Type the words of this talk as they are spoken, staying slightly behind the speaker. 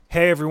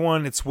Hey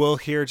everyone, it's Will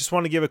here. Just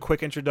want to give a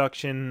quick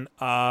introduction.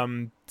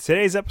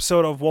 Today's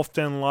episode of Wolf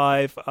Den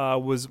Live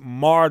was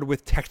marred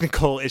with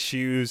technical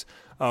issues.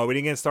 We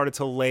didn't get started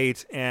till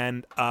late,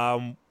 and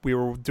we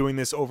were doing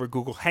this over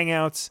Google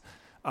Hangouts.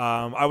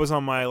 I was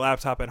on my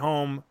laptop at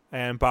home,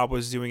 and Bob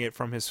was doing it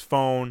from his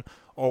phone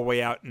all the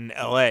way out in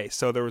LA.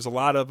 So there was a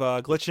lot of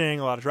glitching,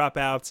 a lot of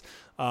dropouts,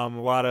 a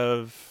lot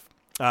of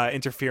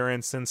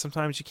interference, and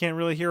sometimes you can't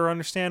really hear or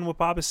understand what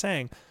Bob is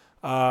saying.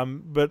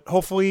 But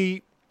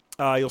hopefully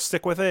you'll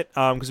stick with it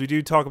because we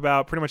do talk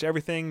about pretty much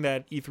everything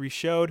that E3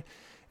 showed,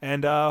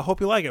 and hope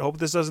you like it. Hope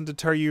this doesn't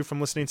deter you from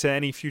listening to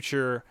any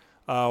future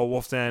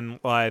Wolf Den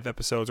Live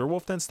episodes or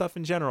Wolf Den stuff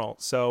in general.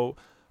 So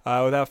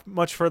without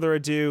much further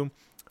ado,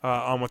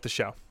 on with the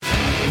show.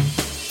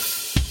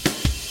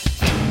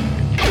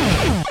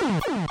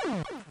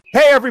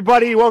 Hey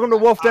everybody, welcome to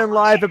Wolf Den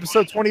Live,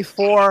 episode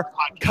 24.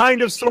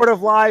 Kind of sort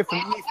of live from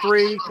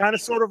E3, kind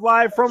of sort of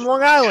live from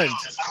Long Island.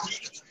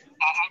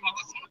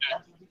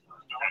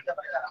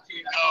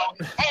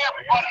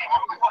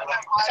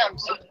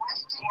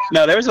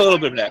 No, there was a little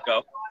bit of an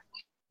echo.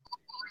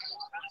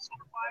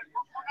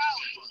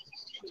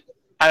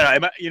 I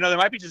don't know. There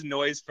might be just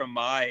noise from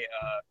my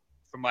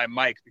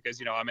mic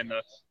because I'm in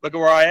the look at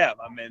where I am.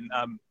 I'm in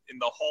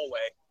the hallway.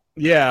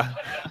 Yeah.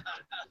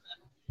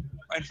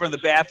 Right in front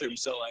of the bathroom.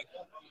 So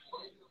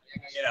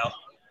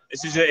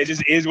it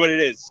just is what it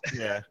is.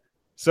 Yeah.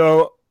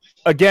 So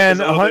again,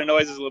 a little bit of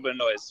noise is a little bit of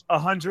noise.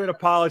 100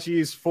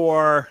 apologies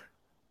for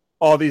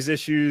all these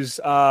issues.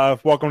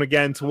 Welcome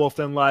again to Wolf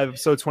Den Live,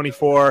 episode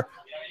 24.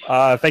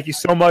 Thank you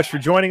so much for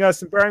joining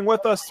us and bearing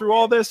with us through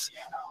all this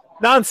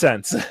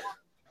nonsense.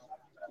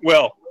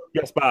 Will.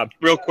 Yes, Bob.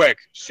 Real quick,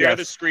 share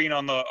the screen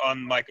on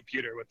my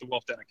computer with the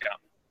Wolf Den account.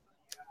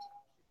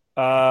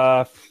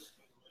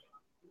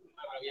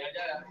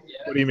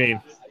 What do you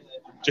mean?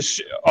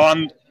 Just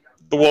on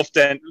the Wolf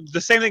Den, the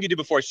same thing you did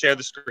before. Share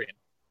the screen.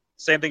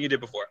 Same thing you did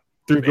before.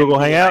 Through Google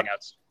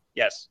Hangouts.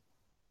 Yes.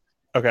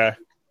 Okay.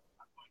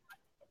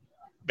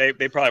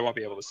 They probably won't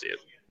be able to see it.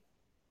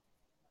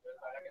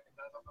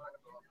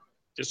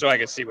 Just so I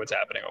can see what's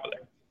happening over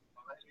there.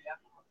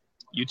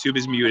 YouTube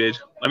is muted.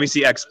 Let me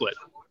see XSplit.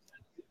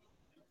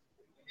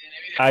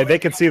 They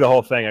can see the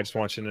whole thing. I just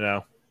want you to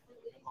know.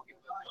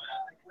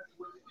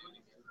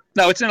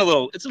 No, it's in a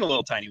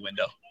little tiny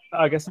window.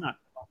 I guess not.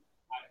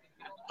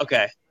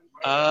 Okay.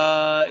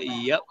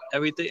 Yep.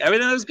 Everything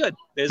was good.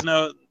 There's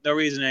no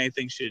reason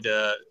anything should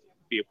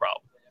be a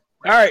problem.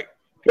 All right.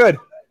 Good.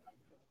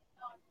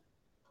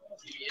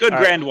 Good, all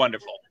grand, right.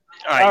 Wonderful.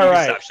 All right. All you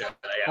right. can stop sharing.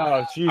 Yeah.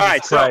 Oh, Jesus all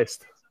right,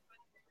 Christ. So,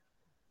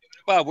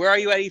 Bob, where are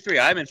you at E3?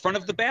 I'm in front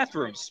of the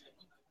bathrooms.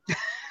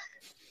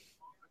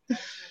 In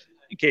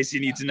case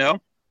you need to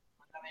know.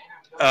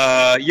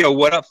 Yo,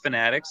 what up,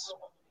 fanatics?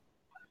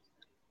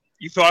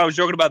 You thought I was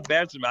joking about the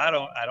bathroom. I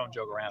don't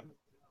joke around.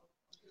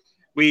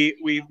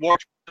 We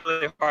walked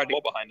really hard to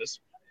go behind us.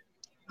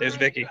 There's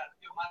Vicky,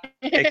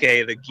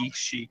 aka the Geek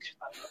Chic.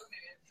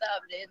 What's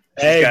up, dude?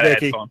 Hey, got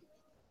Vicky. A headphone.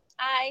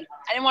 Hi.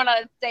 I didn't want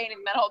to say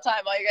anything that whole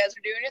time while you guys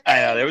were doing your thing.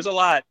 I know there was a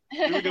lot.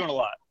 We were doing a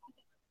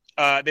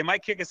lot. They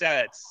might kick us out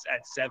at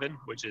 7,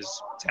 which is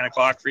 10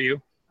 o'clock for you.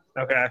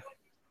 Okay.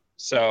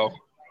 So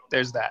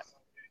there's that.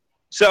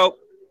 So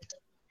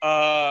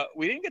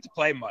we didn't get to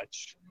play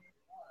much.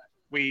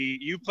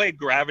 You played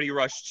Gravity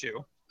Rush 2.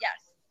 Yes.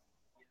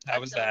 How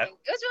was that? It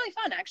was really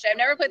fun, actually. I've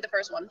never played the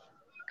first one.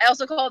 I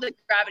also called it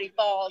Gravity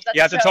Falls. That's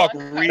you have to talk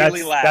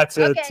really loud. That's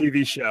a okay.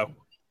 TV show.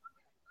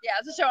 Yeah,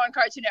 it's a show on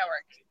Cartoon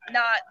Network,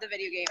 not the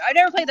video game. I've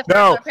never played the first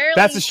No, one.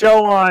 Apparently, that's a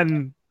show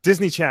on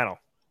Disney Channel.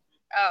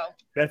 Oh.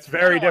 That's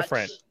very I don't watch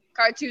different.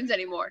 Cartoons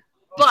anymore.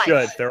 You But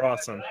should. They're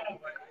awesome.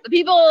 the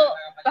people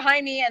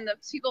behind me and the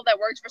people that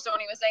worked for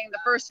Sony was saying the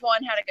first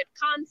one had a good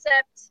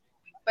concept,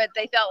 but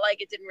they felt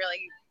like it didn't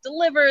really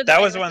deliver.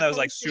 That was the one that was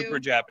like super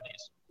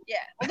Japanese. Yeah,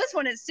 well, this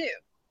one is too.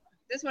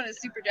 This one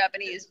is super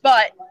Japanese,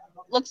 but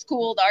looks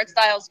cool. The art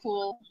style's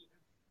cool.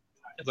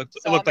 It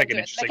looked like an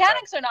interesting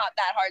Mechanics are not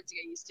that hard to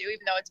get used to, even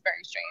though it's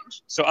very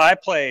strange. So I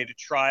played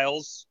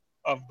Trials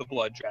of the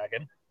Blood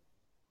Dragon,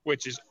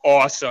 which is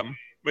awesome.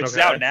 Which is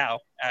out now,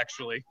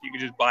 actually. You can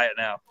just buy it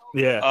now.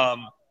 Yeah.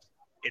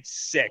 It's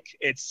sick.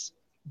 It's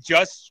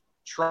just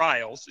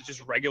Trials. It's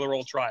just regular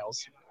old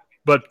Trials.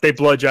 But they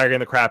blood dragging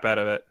the crap out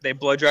of it. They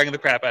blood dragging the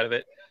crap out of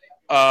it.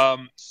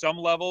 Some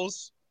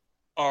levels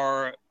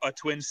are a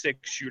twin stick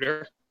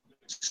shooter.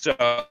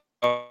 So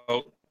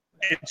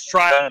it's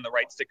Trial and the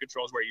right stick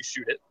controls where you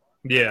shoot it.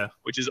 Yeah.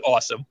 Which is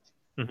awesome.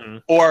 Mm-hmm.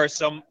 Or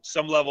some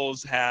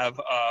levels have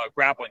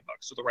grappling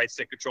hooks. So the right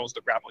stick controls the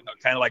grappling hook,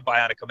 kind of like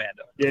Bionic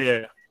Commando.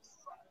 Yeah.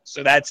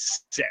 So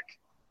that's sick.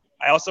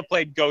 I also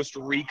played Ghost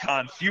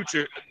Recon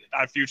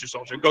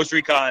Ghost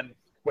Recon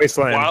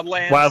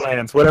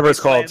Wildlands, whatever it's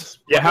called.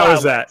 Yeah, how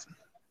is that?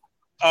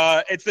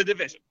 It's The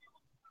Division.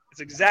 It's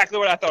exactly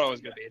what I thought it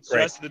was going to be. It's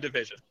just The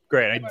Division.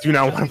 Great. I do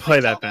not want to play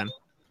that then.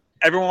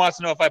 Everyone wants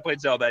to know if I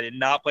played Zelda. I did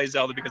not play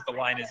Zelda because the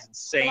line is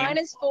insane. The line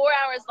is 4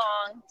 hours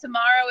long.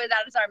 Tomorrow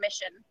that is our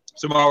mission.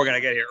 Tomorrow we're going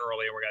to get here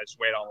early and we're going to just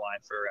wait online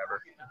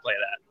forever and play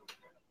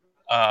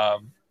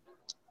that.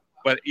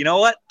 But you know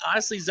what?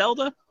 Honestly,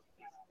 Zelda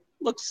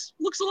looks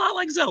a lot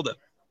like Zelda.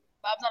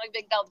 Bob's not a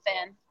big Zelda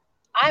fan.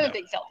 I'm No. a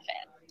big Zelda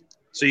fan.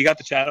 So you got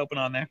the chat open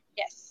on there?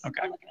 Yes.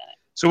 Okay. I'm looking at it.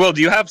 So, Will,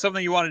 do you have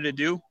something you wanted to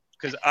do?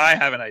 Because I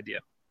have an idea.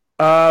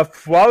 Well,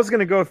 I was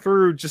gonna go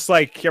through just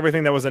like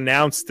everything that was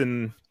announced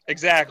and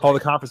Exactly. all the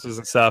conferences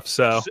and stuff.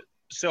 So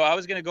I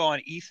was going to go on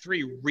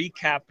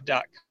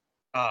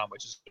e3recap.com,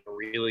 which is a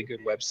really good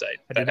website.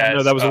 I didn't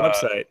know that was a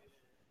website.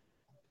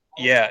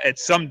 Yeah,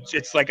 it's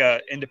like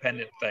a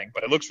independent thing,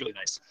 but it looks really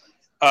nice.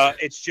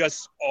 It's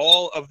just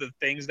all of the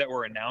things that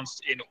were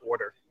announced in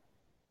order.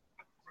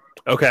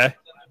 Okay.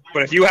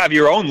 But if you have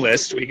your own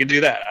list, we can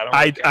do that.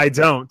 I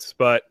don't,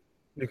 but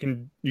you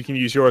can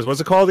use yours. What's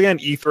it called again?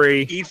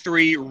 E3.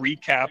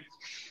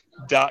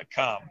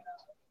 e3recap.com.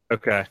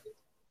 Okay.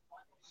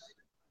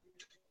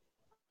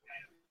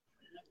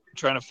 I'm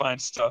trying to find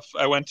stuff.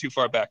 I went too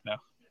far back now.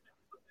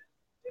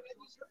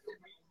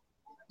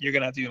 You're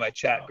gonna have to do my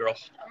chat, girl.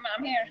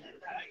 I'm here.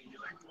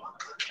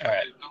 All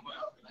right.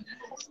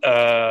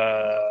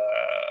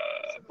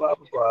 Blah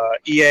blah blah.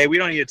 EA. We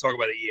don't need to talk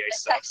about the EA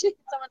stuff. Actually,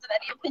 someone said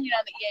any opinion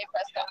on the EA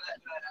press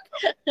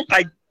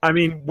conference. I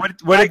mean, what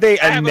did they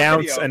I have a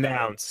announce? video.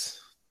 Announce?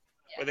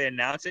 Were they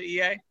announced at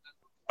EA?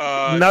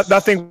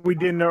 Nothing we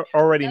didn't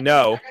already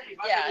know.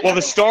 Yeah. Well,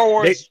 the Star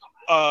Wars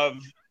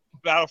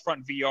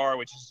Battlefront VR,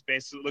 which is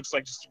basically looks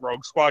like just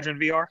Rogue Squadron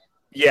VR.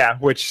 Yeah,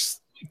 which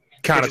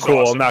kind Which of is cool.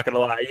 awesome. I'm not gonna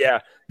lie. Yeah,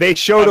 they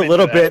showed I'm a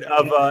little into that. bit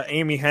of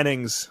Amy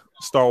Henning's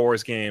Star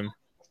Wars game.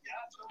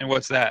 And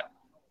what's that?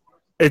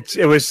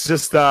 It was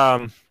just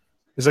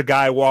there's a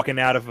guy walking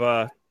out of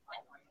a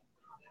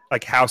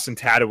like house in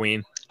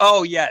Tatooine.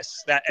 Oh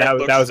yes, that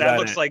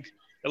looks like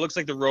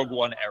the Rogue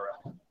One era.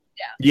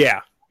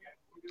 Yeah,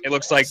 It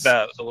looks like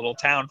the little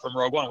town from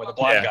Rogue One where the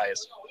blind guy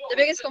is. The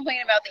biggest complaint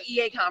about the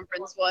EA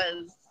conference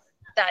was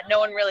that no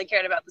one really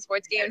cared about the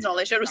sports games. All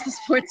they showed was the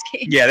sports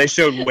games. Yeah, they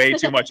showed way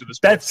too much of the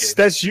sports game.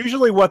 that's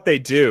usually what they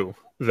do,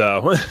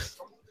 though.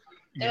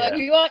 They're like,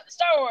 you want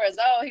Star Wars?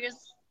 Oh, here's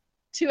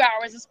 2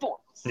 hours of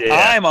sports. Yeah,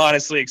 I'm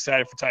honestly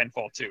excited for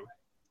Titanfall 2.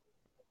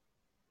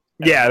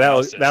 yeah,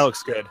 that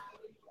looks good.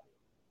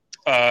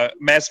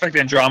 Mass Effect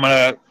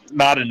Andromeda,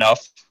 not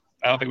enough.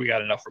 I don't think we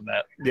got enough from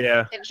that.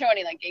 Yeah. They didn't show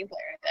any like gameplay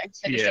or anything.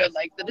 They just showed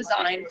like the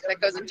design that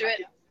goes into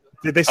it.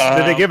 Did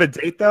they give a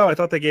date though? I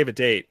thought they gave a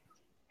date.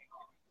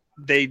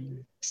 They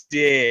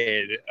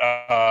did.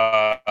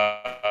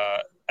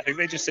 I think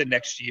they just said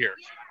next year.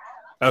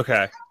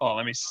 Okay. Oh,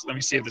 let me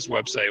see if this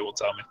website will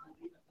tell me.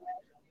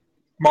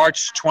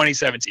 March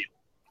 2017.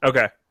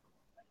 Okay.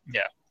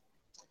 Yeah.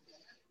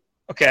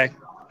 Okay.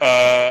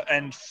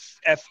 And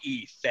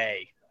FE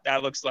Faye.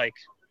 That looks like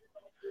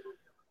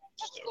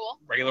That's cool.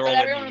 regular But old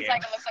everyone indie was game.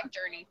 like, it looks like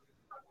Journey.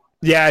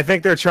 Yeah, I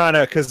think they're trying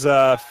to because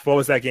what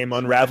was that game?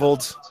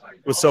 Unraveled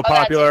was so that's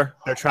popular.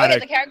 They're trying Okay, to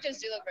the characters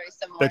do look very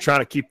similar. they're trying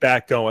to keep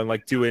that going,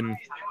 like doing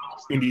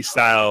indie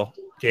style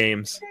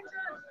games.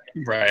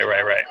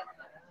 Right.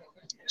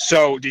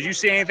 So, did you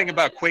see anything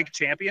about Quake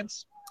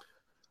Champions?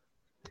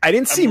 I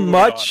didn't see moving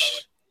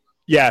much.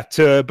 Yeah,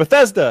 to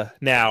Bethesda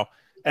now,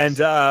 and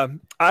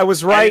I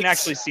was I right. didn't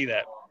actually see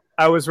that.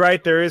 I was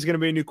right. There is going to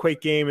be a new Quake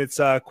game. It's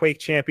Quake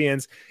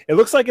Champions. It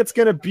looks like it's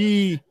going to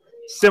be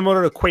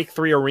similar to Quake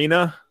 3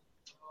 Arena,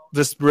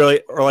 just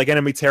really, or like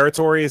Enemy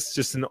Territory. It's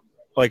just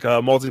like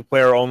a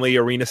multiplayer only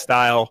arena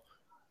style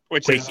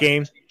Which Quake is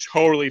game.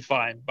 totally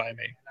fine by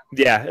me.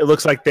 Yeah, it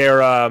looks like they're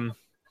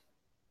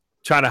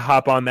trying to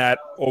hop on that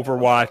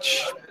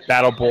Overwatch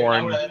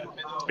Battleborn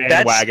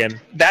bandwagon.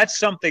 That's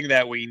something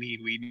that we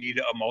need. We need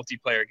a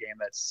multiplayer game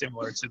that's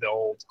similar to the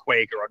old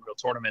Quake or Unreal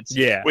Tournaments.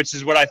 Yeah. Which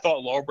is what I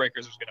thought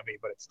Lawbreakers was going to be,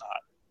 but it's not.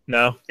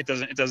 No.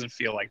 It doesn't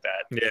feel like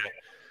that. Yeah.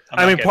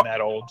 I'm not getting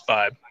that old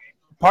vibe.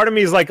 Part of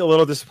me is like a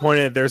little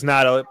disappointed there's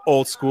not an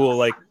old school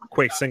like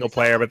Quake single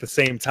player, but at the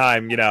same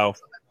time,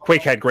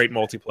 Quake had great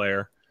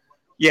multiplayer.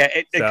 Yeah,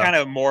 it kind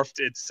of morphed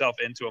itself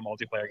into a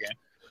multiplayer game.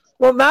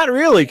 Well, not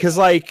really, because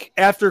like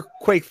after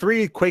Quake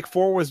 3, Quake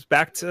 4 was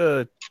back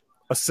to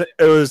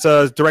it was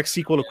a direct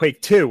sequel to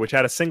Quake 2, which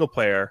had a single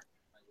player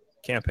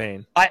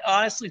campaign. I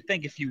honestly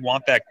think if you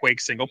want that Quake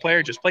single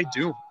player, just play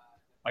Doom.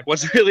 Like,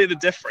 what's really the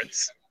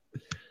difference?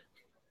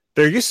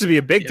 There used to be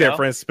a big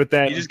difference, but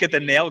then you just get the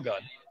nail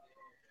gun.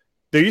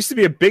 There used to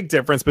be a big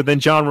difference, but then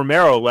John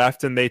Romero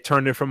left, and they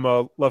turned it from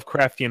a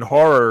Lovecraftian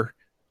horror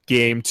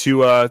game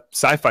to a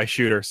sci-fi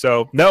shooter.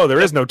 So no, there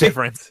is no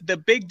difference. The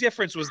big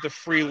difference was the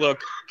free look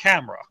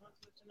camera.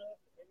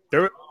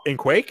 There in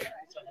Quake?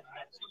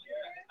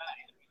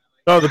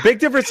 No, the big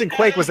difference in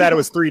Quake was that it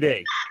was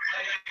 3D.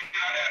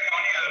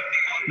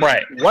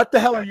 Right. What the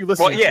hell are you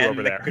listening to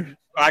over there?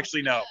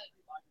 Actually, no.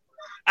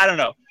 I don't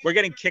know. We're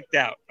getting kicked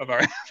out of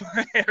our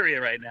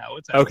area right now.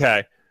 What's happening?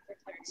 Okay.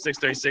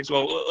 636.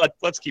 Well,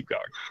 let's keep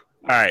going.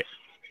 All right.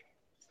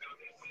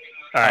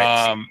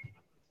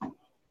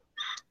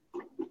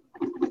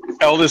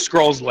 Elder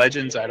Scrolls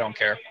Legends, I don't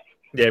care.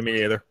 Yeah, me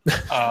neither.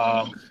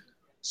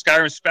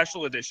 Skyrim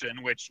Special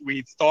Edition, which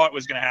we thought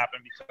was going to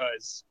happen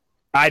because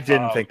I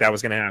didn't think that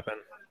was going to happen.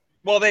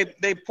 Well, they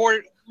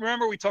ported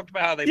remember we talked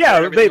about how they Yeah,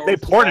 ported everything they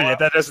over to ported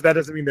Fallout? it. That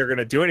doesn't mean they're going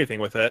to do anything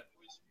with it.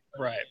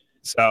 Right.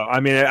 So I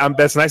mean,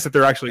 that's nice that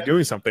they're actually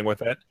doing something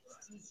with it.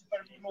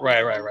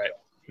 Right.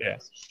 Yeah.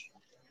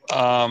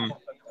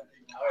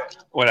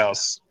 What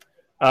else?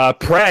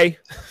 Prey.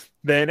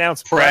 They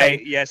announced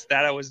Prey. Yes,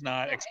 that I was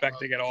not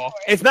expecting at all.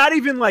 It's not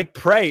even like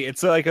Prey.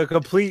 It's like a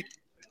complete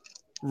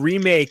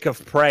remake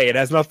of Prey. It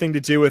has nothing to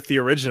do with the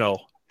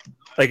original.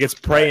 Like it's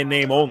Prey in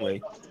name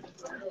only.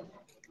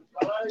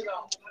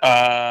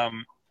 Oh,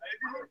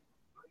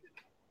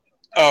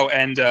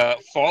 and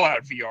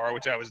Fallout VR,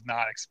 which I was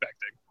not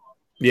expecting.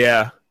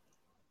 Yeah.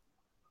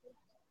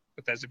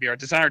 Bethesda VR.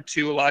 Dishonored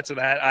 2, lots of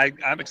that.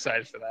 I'm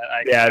excited for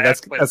that.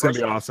 That's going to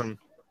be awesome.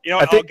 You know,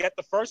 I'll get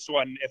the first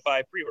one if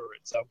I pre-order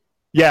it. So.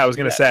 Yeah, I was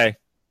going to say.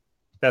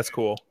 That's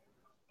cool.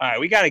 All right,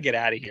 we got to get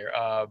out of here.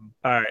 All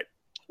right.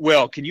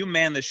 Will, can you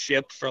man the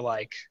ship for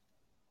like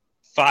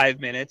 5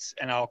 minutes,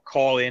 and I'll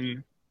call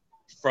in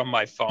from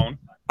my phone?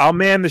 I'll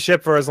man the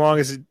ship for as long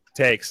as it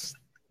takes.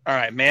 All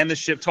right, man the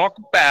ship. Why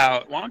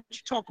don't you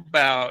talk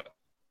about...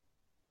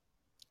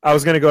 I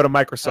was going to go to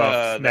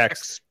Microsoft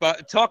next.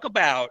 Talk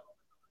about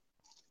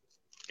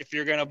if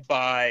you're going to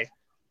buy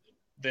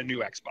the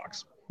new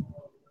Xbox.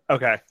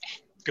 Okay.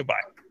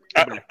 Goodbye.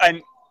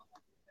 And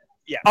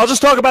yeah, I'll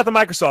just talk about the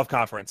Microsoft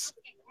conference.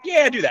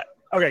 Yeah, do that.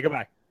 Okay,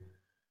 goodbye.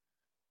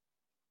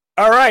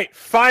 All right,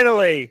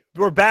 finally,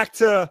 we're back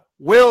to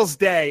Will's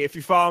Day. If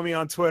you follow me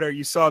on Twitter,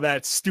 you saw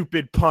that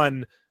stupid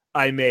pun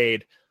I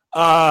made.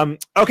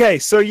 Okay,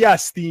 so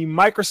yes, the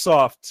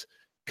Microsoft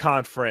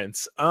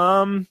conference. It's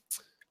a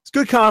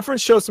good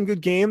conference, showed some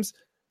good games.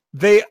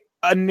 They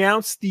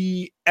announced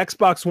the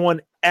Xbox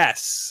One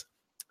S.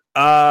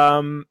 I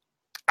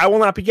will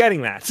not be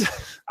getting that.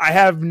 I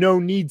have no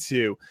need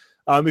to.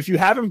 If you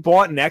haven't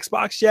bought an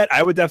Xbox yet,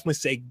 I would definitely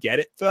say get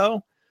it,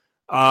 though.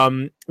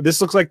 This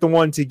looks like the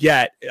one to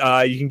get.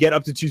 You can get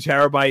up to 2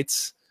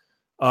 terabytes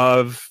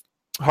of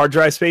hard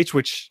drive space,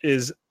 which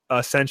is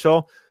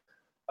essential.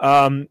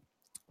 No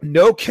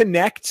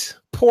Kinect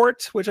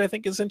port, which I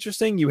think is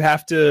interesting. You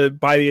have to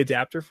buy the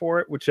adapter for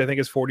it, which I think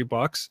is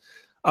 $40.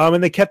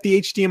 And they kept the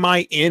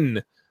HDMI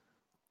in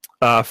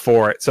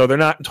for it. So they're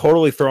not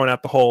totally throwing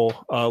out the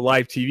whole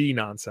live TV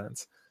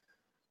nonsense.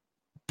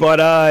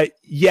 But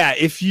yeah,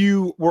 if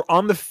you were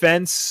on the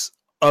fence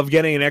of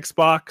getting an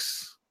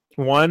Xbox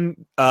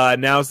One,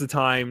 now's the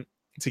time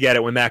to get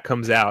it when that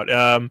comes out.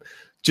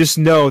 Just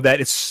know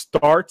that it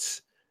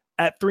starts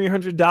at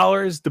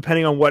 $300.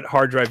 Depending on what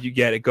hard drive you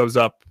get, it goes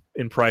up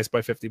in price by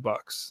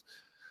 $50.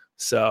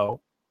 So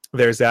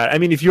there's that. I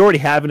mean, if you already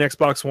have an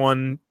Xbox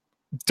One,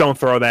 don't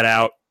throw that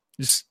out.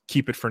 Just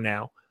keep it for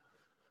now.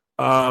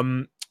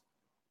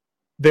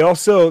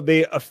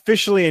 They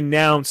officially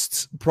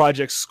announced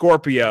Project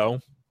Scorpio,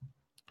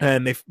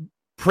 and they've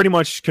pretty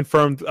much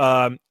confirmed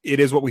it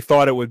is what we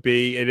thought it would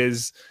be. It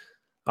is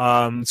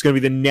it's going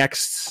to be the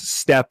next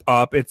step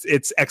up. It's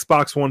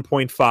Xbox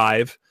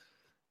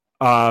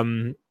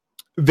 1.5.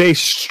 They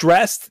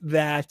stressed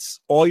that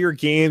all your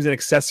games and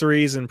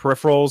accessories and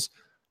peripherals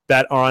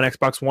that are on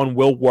Xbox One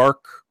will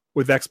work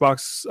with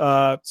Xbox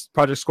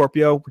Project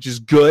Scorpio, which is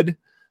good.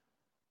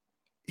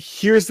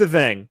 Here's the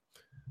thing,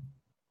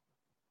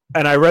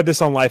 and I read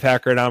this on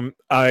Lifehacker, and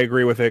I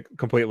agree with it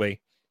completely.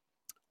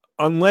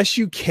 Unless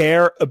you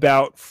care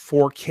about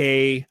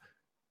 4K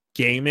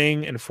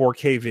gaming and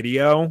 4K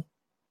video,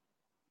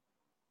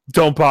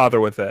 don't bother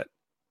with it.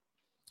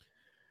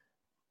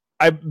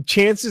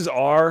 Chances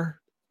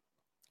are,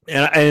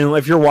 and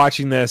if you're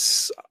watching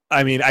this,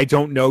 I mean, I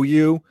don't know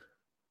you,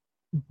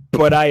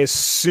 but I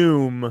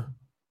assume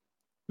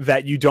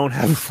that you don't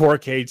have a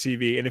 4K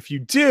TV. And if you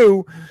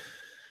do,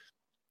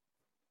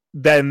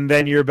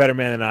 then you're a better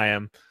man than I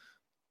am.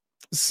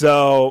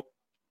 So,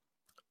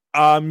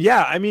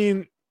 yeah, I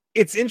mean,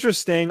 it's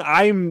interesting.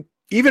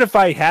 Even if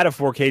I had a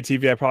 4K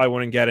TV, I probably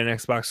wouldn't get an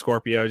Xbox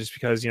Scorpio just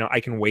because, I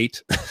can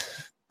wait.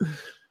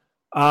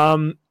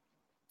 But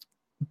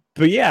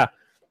yeah.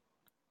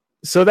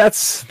 So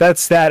that's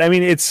that. I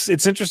mean,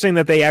 it's interesting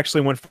that they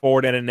actually went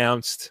forward and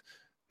announced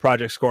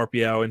Project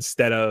Scorpio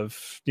instead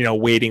of,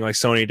 waiting like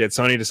Sony did.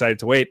 Sony decided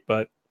to wait,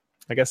 but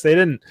I guess they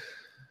didn't.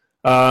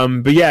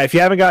 But yeah, if you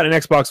haven't got an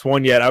Xbox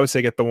One yet, I would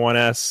say get the One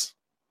S.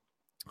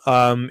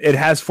 It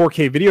has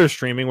 4K video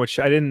streaming, which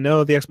I didn't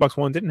know the Xbox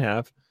One didn't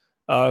have.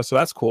 So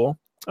that's cool.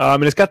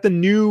 And it's got the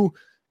new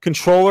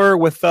controller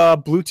with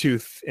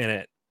Bluetooth in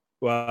it,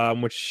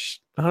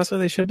 which honestly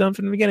they should have done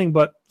from the beginning,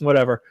 but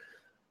whatever.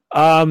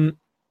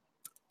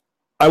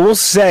 I will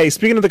say,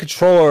 speaking of the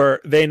controller,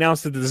 they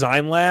announced the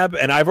design lab,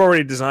 and I've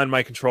already designed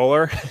my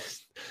controller.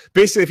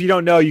 Basically, if you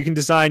don't know, you can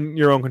design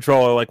your own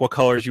controller, like what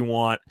colors you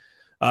want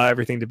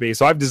everything to be.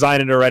 So I've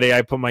designed it already.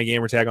 I put my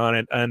gamer tag on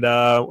it, and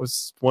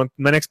when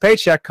my next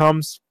paycheck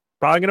comes,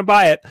 probably going to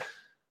buy it.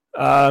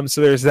 So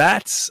there's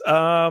that.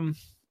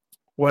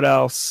 What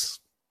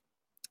else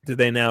did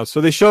they announce? So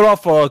they showed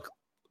off a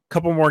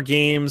couple more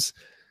games.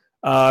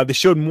 They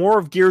showed more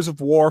of Gears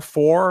of War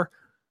 4.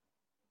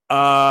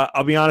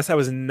 I'll be honest, I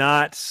was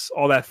not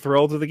all that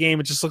thrilled with the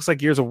game. It just looks like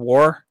Gears of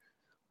War.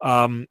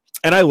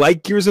 And I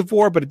like Gears of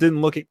War, but it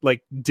didn't look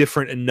like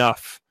different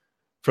enough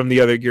from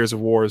the other Gears of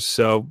Wars.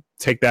 So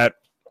take that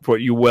for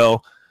what you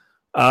will.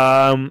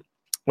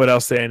 What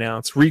else they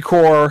announced?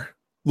 Recore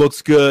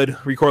looks good.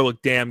 Recore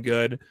looked damn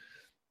good.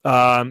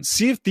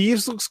 Sea of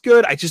Thieves looks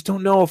good. I just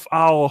don't know if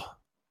I'll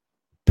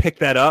pick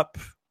that up,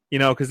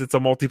 because it's a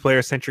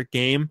multiplayer centric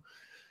game,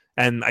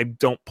 and I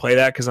don't play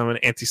that because I'm an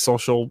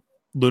antisocial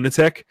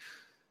lunatic.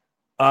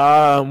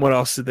 What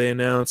else did they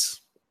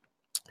announce?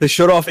 They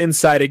showed off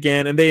Inside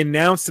again, and they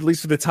announced, at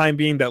least for the time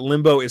being, that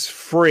Limbo is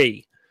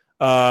free.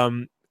 They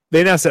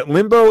announced that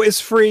Limbo is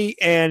free,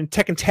 and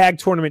Tekken Tag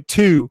Tournament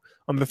 2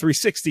 on the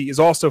 360 is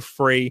also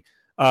free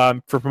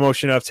for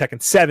promotion of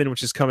Tekken 7,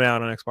 which is coming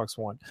out on Xbox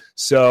One.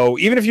 So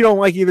even if you don't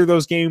like either of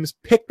those games,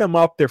 pick them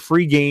up. They're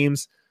free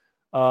games.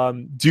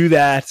 Do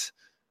that.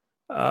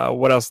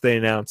 What else they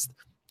announced?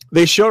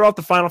 They showed off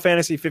the Final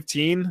Fantasy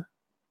 15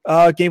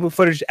 gameplay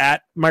footage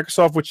at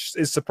Microsoft, which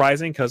is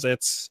surprising because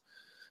it's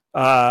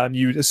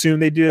you'd assume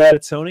they do that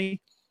at Sony.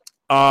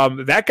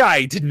 That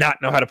guy did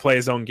not know how to play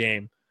his own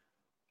game.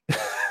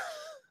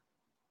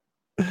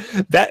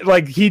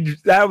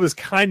 That was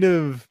kind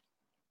of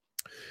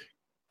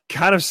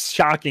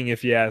shocking,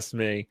 if you ask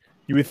me.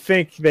 You would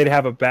think they'd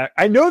have a back.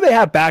 I know they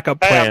have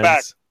backup plans. Hey, I'm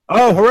back.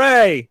 Oh,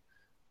 hooray!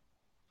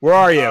 Where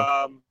are you?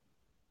 I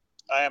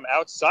am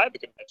outside the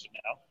convention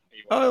now.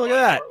 Oh, look at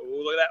that!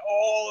 Oh, look at that!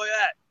 Oh, look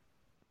at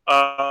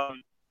that!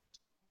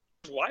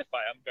 Wi-Fi.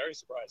 I'm very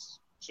surprised.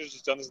 Should have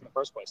just done this in the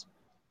first place.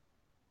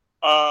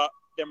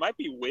 There might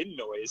be wind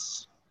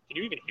noise. Can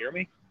you even hear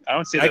me? I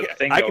don't see the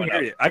thing going hear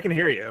up. you. I can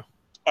hear you.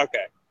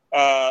 Okay.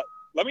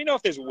 Let me know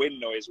if there's wind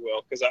noise,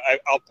 Will, because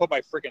I'll put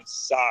my freaking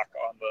sock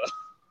on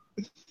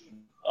the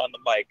on the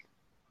mic.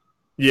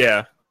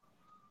 Yeah.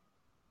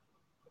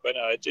 But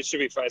no, it should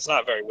be fine. It's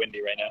not very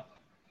windy right now.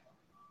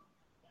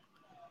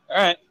 All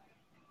right.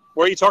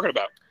 What are you talking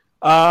about?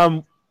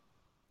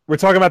 We're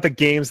talking about the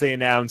games they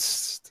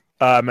announced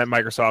at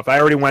Microsoft. I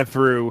already went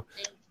through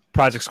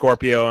Project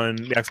Scorpio and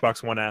the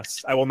Xbox One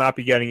S. I will not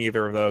be getting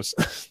either of those.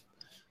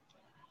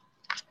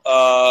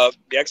 The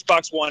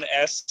Xbox One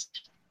S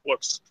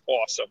looks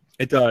awesome.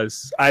 It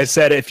does. I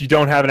said if you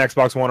don't have an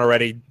Xbox One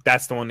already,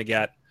 that's the one to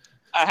get.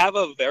 I have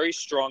a very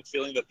strong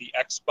feeling that the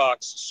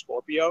Xbox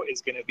Scorpio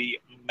is going to be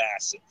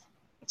massive.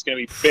 It's going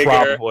to be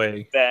bigger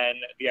than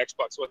the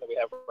Xbox One that we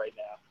have right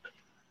now.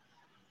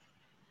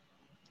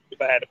 If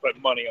I had to put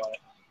money on it.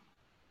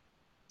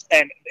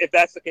 And if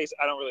that's the case,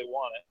 I don't really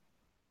want it.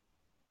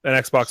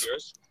 An Xbox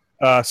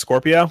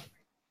Scorpio?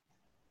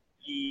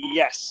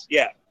 Yes,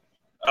 yeah.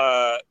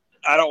 I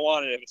don't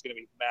want it if it's going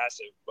to be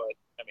massive, but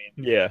I mean,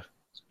 yeah.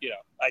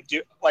 I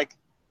do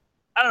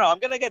I don't know. I'm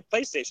going to get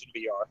PlayStation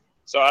VR,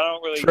 so I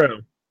don't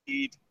really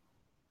need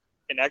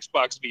an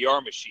Xbox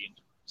VR machine.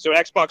 So an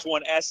Xbox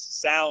One S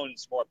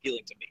sounds more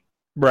appealing to me.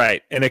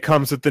 Right, and it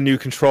comes with the new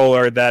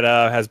controller that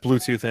has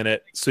Bluetooth in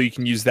it, so you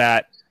can use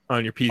that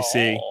on your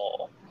PC.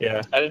 Oh,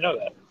 yeah, I didn't know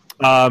that.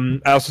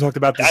 I also talked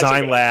about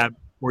Design Lab,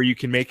 where you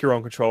can make your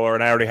own controller,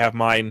 and I already have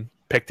mine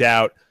picked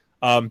out.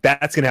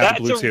 That's going to have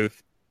the Bluetooth.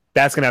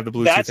 That's going to have the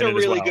Bluetooth in it as well.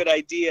 That's a really good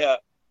idea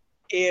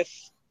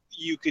if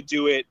you could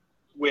do it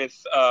with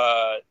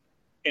an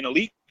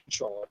Elite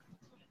controller.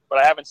 But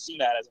I haven't seen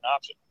that as an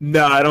option.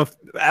 No, I don't.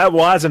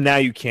 Well, as of now,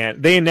 you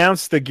can't. They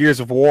announced the Gears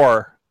of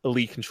War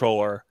Elite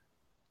controller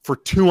for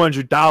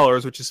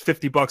 $200, which is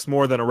 $50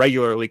 more than a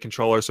regular Elite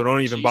controller. So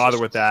don't even bother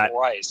with that.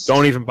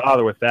 Don't even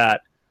bother with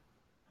that.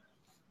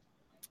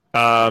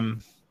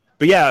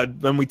 But yeah,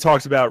 then we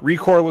talked about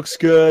Recore looks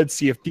good,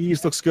 Sea of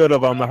Thieves looks good,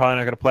 although I'm probably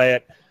not going to play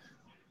it.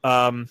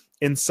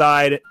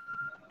 Inside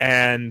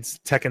and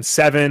Tekken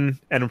 7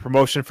 and a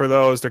promotion for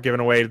those. They're giving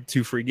away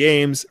 2 free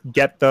games.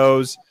 Get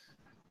those.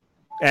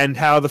 And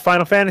how the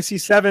Final Fantasy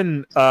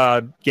 7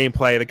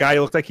 gameplay, the guy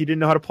looked like he didn't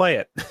know how to play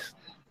it.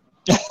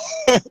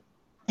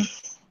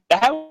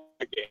 That happened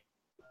with a game.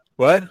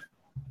 What?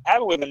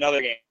 Happened with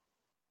another game.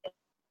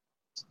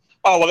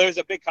 Oh, well, there was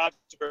a big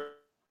controversy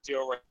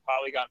over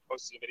Polygon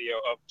posted a video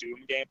of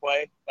Doom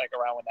gameplay, like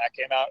around when that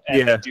came out,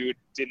 and the dude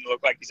didn't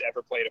look like he's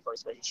ever played a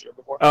first-person shooter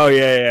before. Oh,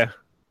 yeah.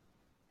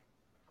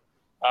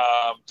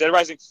 Dead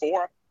Rising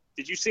 4.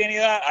 Did you see any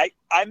of that?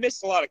 I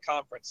missed a lot of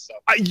conference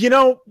stuff.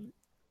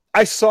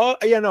 I saw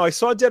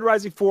Dead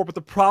Rising 4, but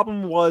the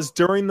problem was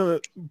during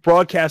the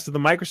broadcast of the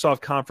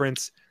Microsoft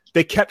conference,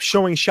 they kept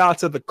showing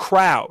shots of the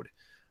crowd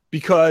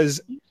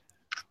because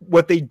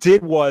what they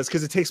did was,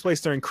 because it takes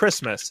place during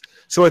Christmas,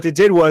 so what they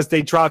did was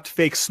they dropped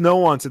fake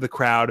snow onto the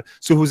crowd,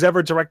 so who's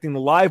ever directing the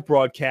live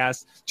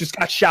broadcast just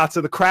got shots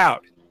of the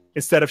crowd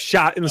instead of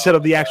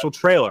the actual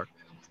trailer.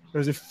 It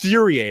was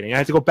infuriating. I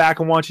had to go back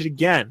and watch it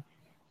again.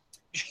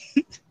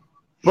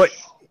 But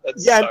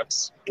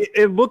sucks.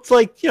 It looked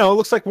like, it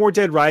looks like more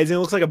Dead Rising. It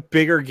looks like a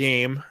bigger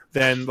game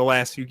than the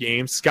last few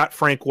games. It's got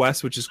Frank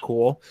West, which is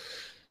cool.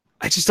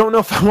 I just don't know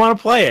if I want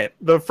to play it.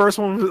 The first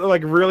one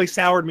really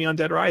soured me on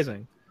Dead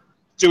Rising.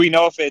 Do we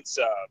know if it's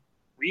a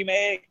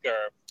remake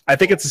or? I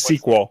think it's a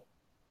sequel.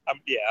 I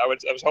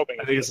was hoping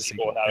it was a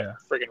sequel, not a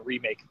friggin'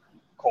 remake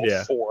called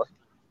 4.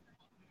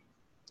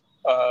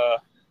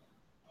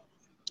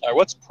 All right,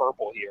 what's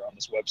purple here on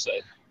this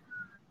website?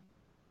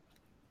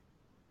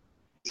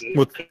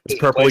 With Is it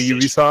purple PlayStation?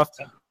 Ubisoft.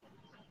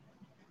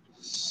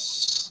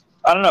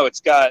 I don't know. It's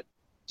got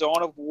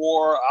Dawn of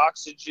War,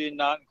 Oxygen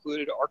not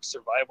included, Ark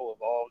Survival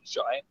Evolved,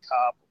 Giant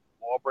Cop,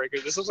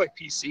 Wallbreaker. This looks like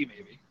PC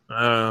maybe.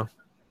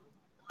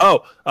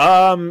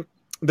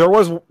 There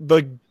was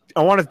the.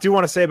 I want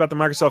to say about the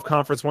Microsoft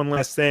conference one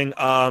last thing.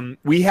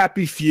 We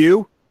Happy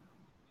Few.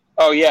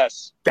 Oh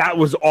yes, That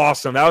was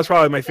awesome. That was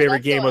probably my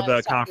favorite game of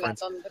the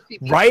conference.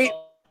 Right?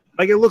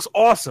 Like it looks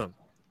awesome.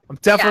 I'm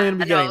definitely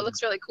gonna be getting. It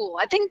looks really cool.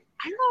 I don't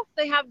know if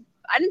they have.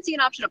 I didn't see an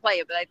option to play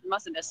it, but I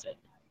must have missed it.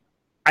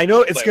 I know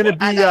it's gonna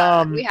be.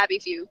 We Happy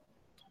Few.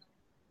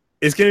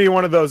 It's gonna be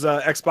one of those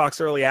Xbox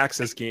early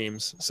access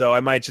games, so I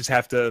might just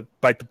have to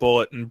bite the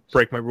bullet and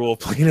break my rule of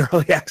playing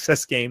early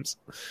access games.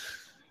 Oh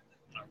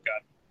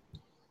god.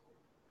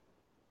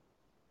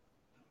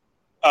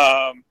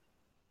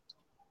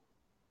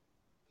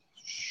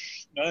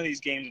 None of these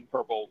games in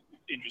purple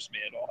interest me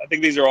at all. I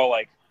think these are all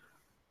like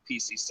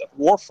PC stuff.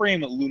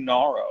 Warframe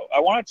Lunaro.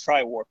 I want to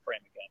try Warframe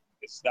again.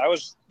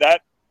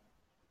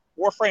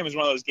 Warframe is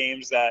one of those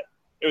games that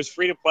it was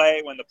free to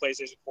play when the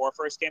PlayStation 4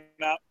 first came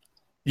out.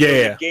 Yeah,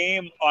 There was a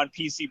game on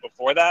PC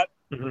before that,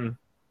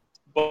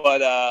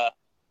 but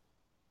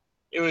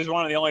it was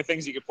one of the only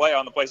things you could play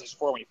on the PlayStation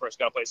 4 when you first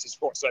got a PlayStation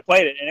 4. So I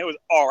played it, and it was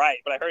all right,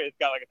 but I heard it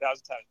got like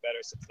 1,000 times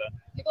better since then.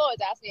 People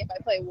always ask me if I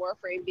play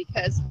Warframe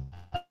because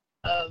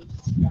of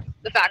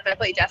the fact that I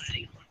play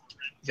Destiny.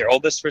 Here,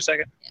 hold this for a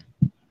second. Yeah.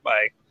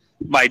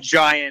 My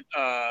giant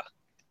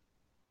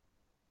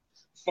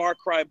Far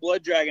Cry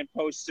Blood Dragon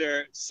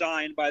poster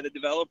signed by the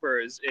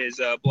developers is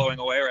blowing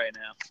away right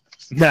now.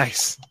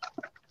 Nice.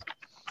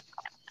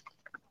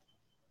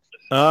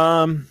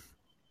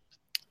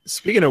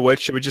 Speaking of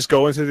which, should we just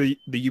go into the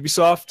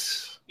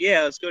Ubisoft?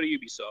 Yeah, let's go to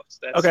Ubisoft.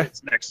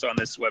 That's next on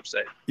this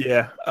website.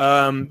 Yeah.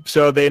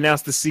 So they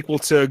announced the sequel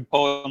to.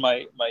 Pulling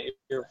my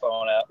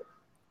earphone out.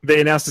 They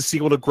announced a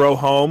sequel to Grow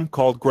Home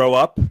called Grow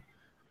Up,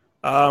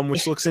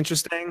 which looks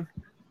interesting.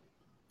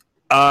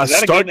 Is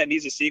that a game that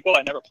needs a sequel?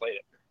 I never played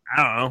it.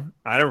 I don't know.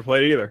 I never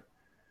played it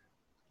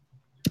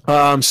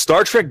either.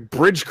 Star Trek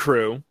Bridge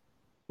Crew,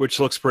 which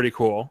looks pretty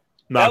cool.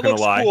 Not gonna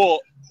lie. Cool.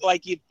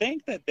 Like you'd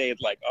think that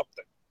they'd like up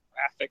the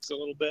graphics a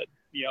little bit.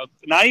 You know,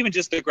 not even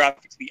just the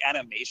graphics, the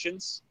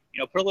animations. You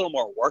know, put a little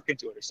more work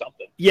into it or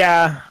something.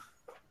 Yeah.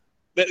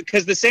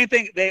 Because the same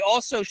thing, they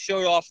also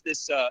showed off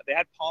this. They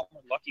had Palmer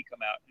Luckey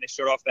come out, and they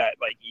showed off that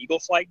like Eagle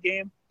Flight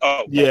game.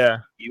 Oh, yeah,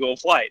 Eagle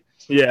Flight.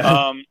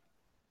 Yeah.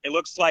 It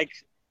looks like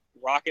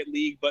Rocket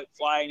League, but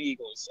flying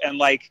eagles, and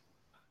like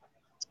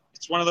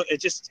it's one of the.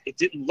 It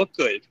didn't look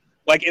good.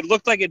 Like it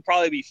looked like it'd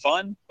probably be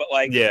fun, but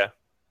like, yeah,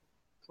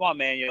 come on,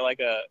 man, you're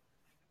like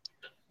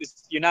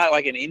you're not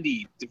like an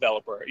indie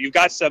developer. You've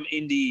got some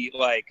indie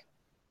like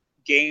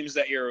games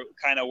that you're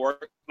kind of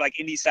like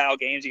indie style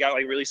games. You got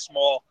like really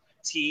small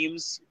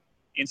teams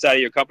inside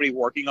of your company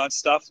working on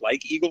stuff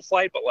like Eagle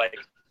Flight, but like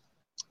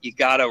you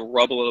gotta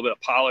rub a little bit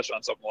of polish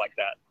on something like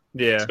that.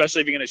 Yeah.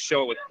 Especially if you're gonna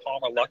show it with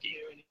Palmer Luckey.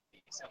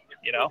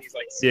 You know?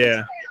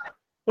 Yeah.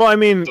 Well, I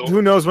mean,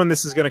 who knows when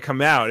this is gonna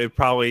come out? It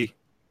probably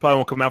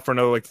won't come out for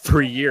another like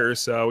 3 years,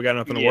 so we got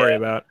nothing to worry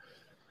about.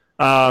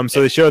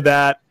 So they showed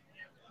that.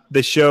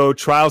 They showed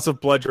Trials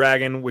of Blood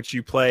Dragon, which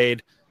you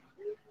played.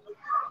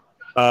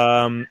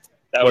 That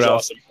was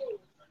awesome.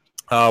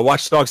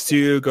 Watch Dogs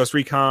 2, Ghost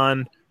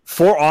Recon.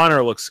 For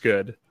Honor looks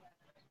good.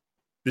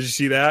 Did you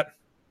see that?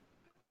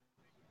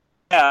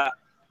 Yeah,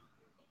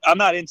 I'm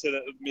not into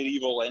the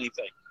medieval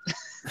anything.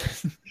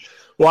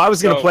 Well, I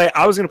was gonna play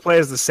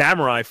as the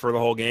samurai for the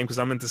whole game because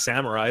I'm into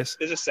samurais.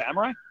 There's a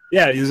samurai?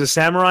 Yeah, he's a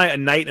samurai, a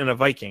knight, and a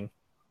Viking.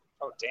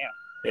 Oh damn!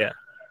 Yeah,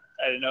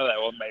 I didn't know that.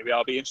 Well, maybe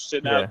I'll be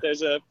interested now. If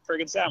there's a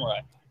friggin'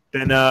 samurai.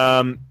 Then,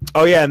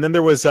 and then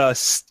there was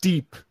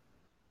Steep.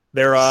 Steep.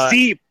 Their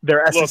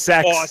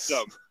SSX.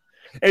 Awesome.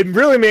 It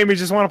really made me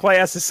just want to play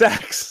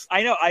SSX.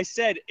 I know. I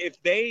said if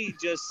they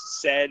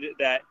just said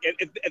that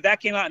if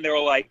that came out and they were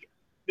like,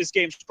 this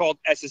game's called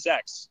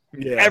SSX,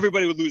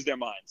 everybody would lose their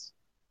minds.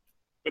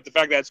 But the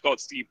fact that it's called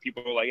Steep,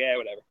 people were like, yeah,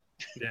 whatever.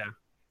 Yeah.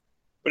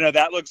 But no,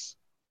 that looks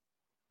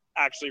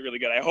actually really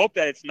good. I hope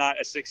that it's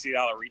not a $60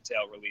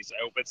 retail release.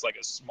 I hope it's like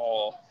a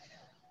small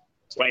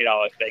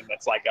 $20 thing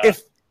that's like a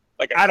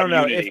I don't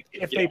know.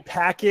 If they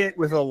pack it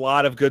with a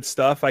lot of good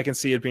stuff, I can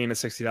see it being a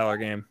 $60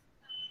 game.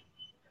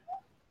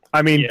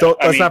 I mean,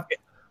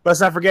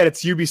 let's not forget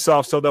it's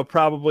Ubisoft, so they'll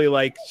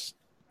probably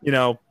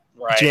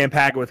jam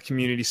pack it with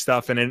community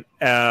stuff and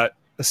a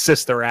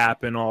sister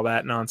app and all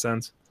that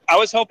nonsense. I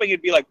was hoping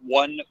it'd be like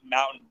one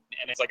mountain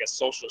and it's like a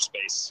social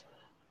space.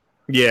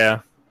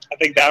 Yeah, I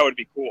think that would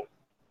be cool.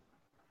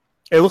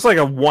 It looks like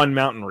a one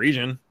mountain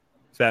region,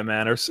 if that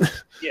matters.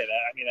 Yeah,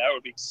 that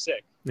would be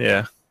sick.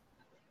 Yeah.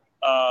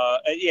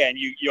 And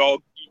you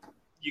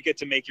get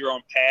to make your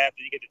own path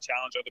and you get to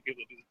challenge other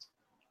people to do this.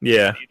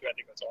 Yeah. I think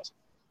that's awesome.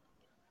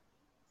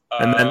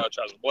 And then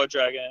Trials of Blood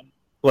Dragon.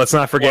 Let's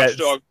not forget.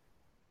 Watchdog.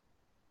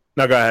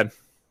 No, go ahead.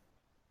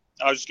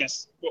 I was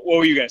just gonna. What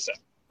were you gonna say?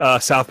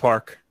 South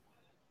Park.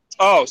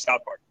 Oh,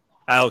 South Park.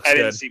 That looks good.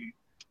 Didn't see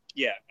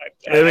Yeah,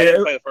 I I mean,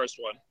 didn't play the first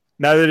one.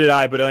 Neither did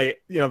I, but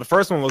the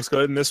first one looks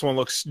good, and this one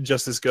looks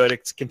just as good.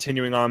 It's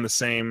continuing on the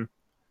same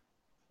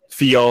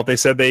feel. They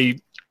said they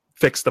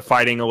fixed the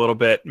fighting a little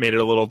bit, made it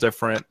a little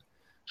different,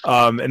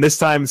 and this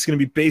time it's going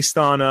to be based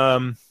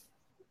on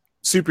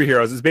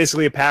superheroes. It's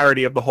basically a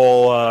parody of the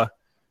whole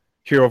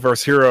hero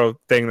versus hero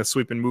thing that's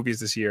sweeping movies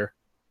this year.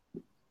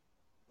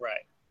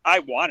 Right. I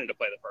wanted to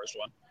play the first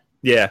one.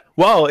 Yeah.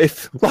 Well,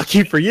 if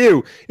lucky for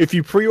you, if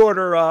you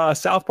pre-order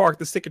South Park: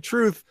 The Stick of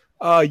Truth,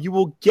 you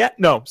will get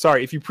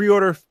if you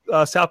pre-order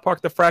South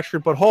Park: The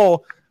Fractured But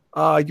Whole,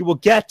 you will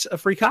get a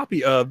free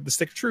copy of The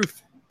Stick of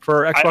Truth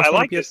for Xbox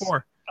One and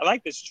PS4. I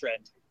like this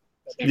trend.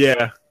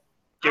 Yeah.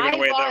 Giving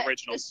away bought the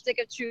originals. The Stick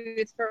of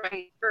Truth for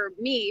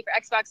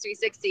Xbox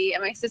 360,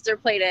 and my sister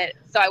played it,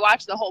 so I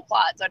watched the whole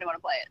plot, so I didn't want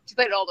to play it. She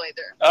played it all the way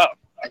through. Oh,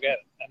 okay.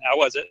 And how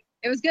was it?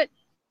 It was good.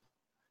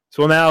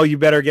 So now you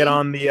better get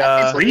on the. It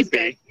was Creepy.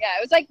 good. Yeah,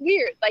 it was like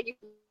weird. Like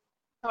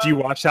Do you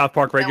watch South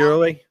Park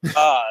regularly?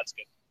 Ah, that's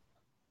good.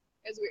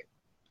 It was weird.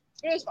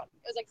 But it was fun.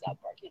 It was like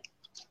South Park.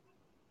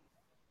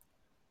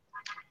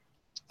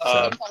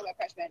 Talk about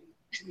Crash Bandicoot.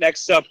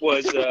 Next up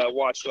was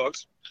Watch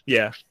Dogs.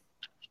 Yeah.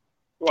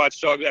 Watch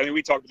Dogs. I mean,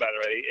 we talked about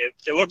it already.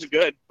 It looked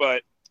good,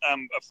 but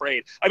I'm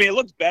afraid. I mean, it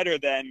looked better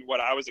than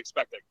what I was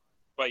expecting.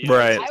 But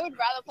Right. I would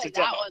rather play It's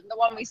a that demo. one, the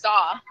one we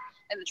saw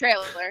in the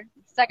trailer, the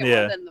second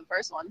Yeah. one than the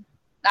first one.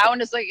 That one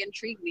just like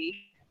intrigued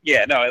me.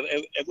 Yeah, no,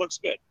 it looks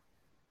good.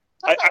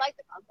 Plus, I- I like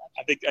the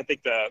concept. I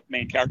think the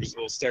main character's a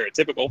little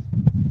stereotypical,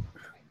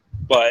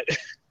 but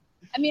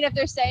I mean, if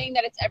they're saying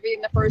that it's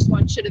everything the first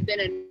one should have been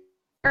in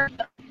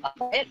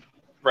it,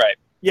 right.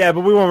 Yeah,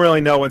 but we won't really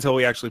know until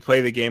we actually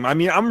play the game. I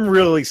mean, I'm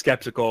really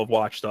skeptical of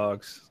Watch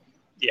Dogs.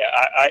 Yeah,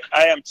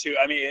 I am too.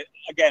 I mean,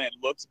 again, it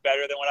looks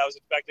better than what I was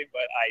expecting,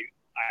 but I'm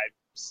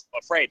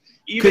afraid.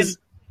 Even 'Cause-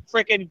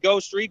 freaking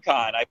Ghost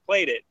Recon, I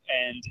played it,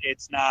 and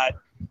it's not.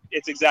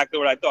 It's exactly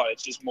what I thought.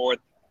 It's just more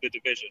the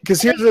Division. Because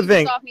here's the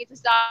thing. Ubisoft needs to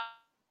stop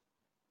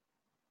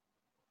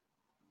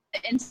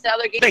into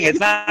other games. It's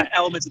not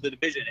elements of the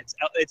Division. It's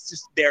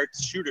just their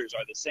shooters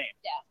are the same.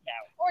 Yeah. Now.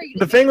 Or you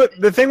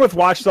The thing with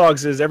Watch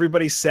Dogs is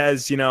everybody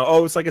says,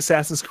 it's like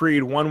Assassin's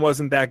Creed. 1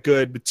 wasn't that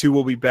good, but 2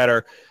 will be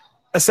better.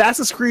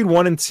 Assassin's Creed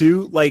 1 and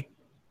 2,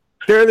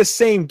 they're the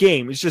same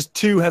game. It's just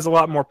 2 has a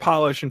lot more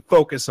polish and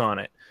focus on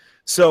it.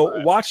 So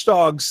Right. Watch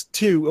Dogs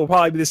 2 will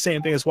probably be the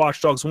same thing as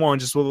Watch Dogs 1,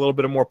 just with a little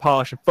bit of more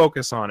polish and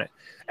focus on it.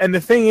 And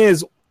the thing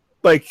is,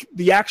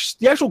 the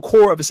actual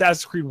core of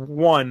Assassin's Creed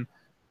 1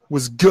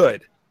 was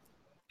good.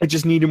 It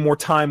just needed more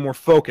time, more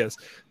focus.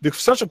 The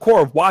central core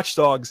of Watch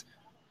Dogs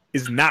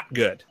is not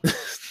good.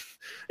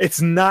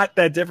 It's not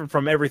that different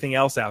from everything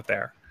else out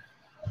there.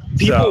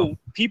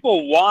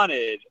 People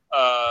wanted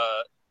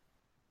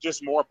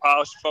just more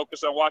polished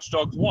focus on Watch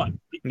Dogs 1.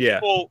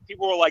 Yeah.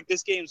 People were like,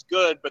 this game's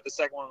good, but the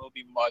second one will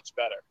be much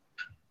better.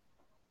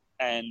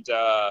 And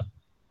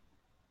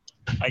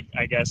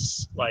I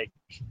guess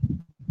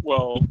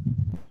Well,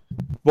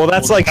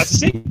 that's like it's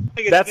going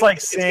to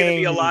saying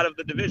be a lot of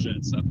the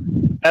Division. So.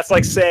 that's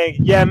like saying,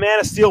 yeah, Man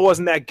of Steel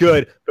wasn't that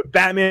good, but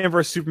Batman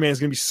vs Superman is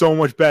going to be so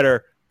much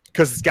better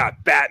because it's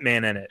got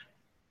Batman in it.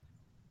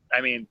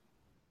 I mean,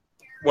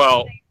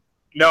 well,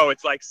 no,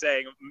 it's like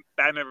saying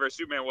Batman vs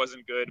Superman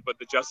wasn't good, but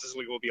the Justice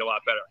League will be a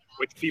lot better,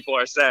 which people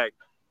are saying.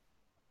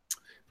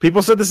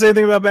 People said the same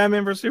thing about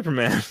Batman vs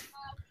Superman.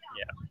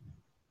 Yeah.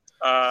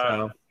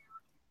 All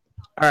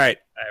right.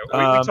 We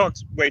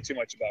talked way too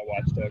much about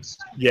Watch Dogs.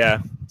 Yeah.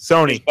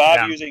 Sony. Is Bob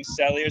Yeah. using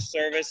cellular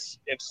service?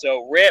 If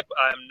so, RIP.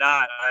 I'm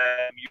not.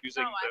 I'm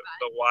using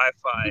the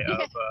Wi-Fi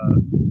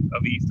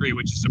of E3,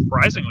 which is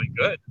surprisingly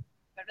good.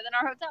 better than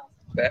our hotels.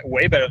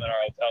 Way better than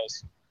our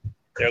hotels.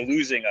 They're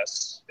losing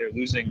us. They're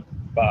losing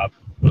Bob.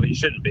 Well, he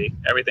shouldn't be.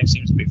 Everything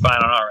seems to be fine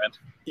on our end.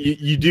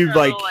 You do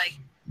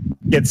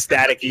get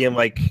staticky and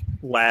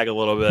lag a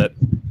little bit.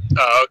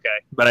 Oh, okay.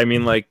 But I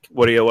mean, what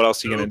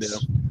else are you gonna do?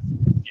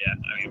 Yeah,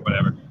 I mean,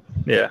 whatever.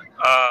 Yeah.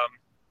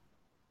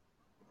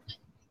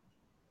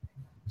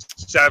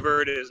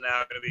 Severed is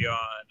now going to be on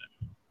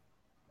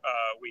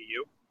Wii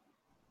U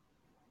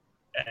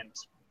and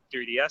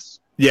 3DS.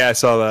 Yeah, I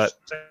saw that.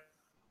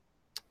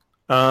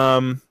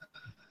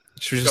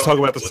 Should we just talk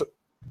about the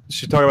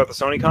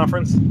Sony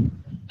conference?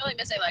 Really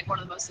missing one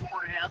of the most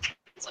important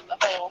announcements of the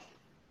whole.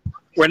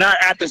 We're not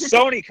at the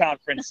Sony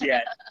conference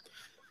yet.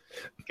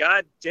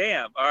 God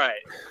damn! All right,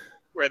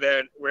 we're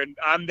there.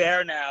 I'm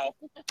there now.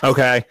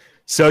 Okay.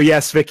 So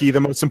yes, Vicky, the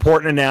most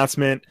important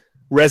announcement: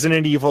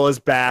 Resident Evil is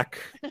back.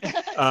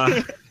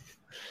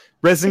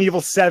 Resident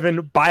Evil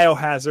 7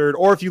 Biohazard,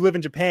 or if you live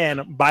in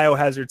Japan,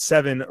 Biohazard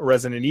 7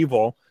 Resident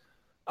Evil.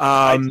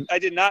 I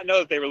did not know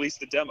that they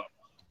released the demo.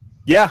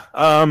 Yeah,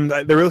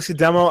 they released a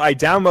demo. I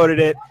downloaded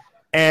it,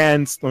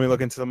 and let me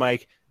look into the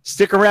mic.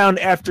 Stick around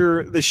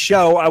after the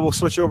show. I will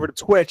switch over to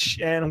Twitch,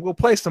 and we'll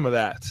play some of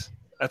that.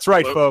 That's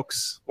right,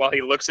 folks. While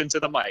he looks into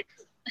the mic.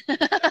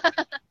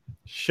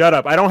 Shut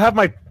up. I don't have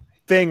my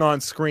thing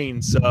on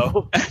screen,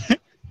 so...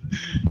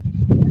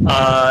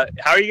 How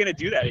are you going to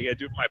do that? Are you going to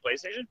do it from my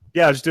PlayStation?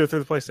 Yeah, I'll just do it through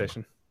the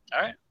PlayStation.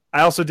 All right.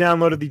 I also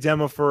downloaded the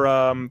demo for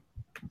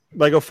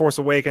Lego Force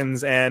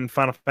Awakens and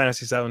Final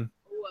Fantasy VII. Ooh, I'm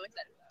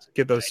excited about it.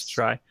 Give those Nice. a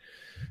try.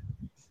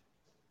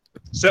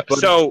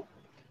 So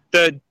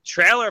the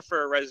trailer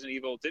for Resident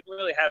Evil didn't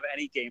really have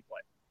any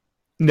gameplay.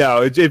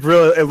 No, it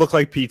really looked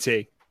like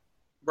PT.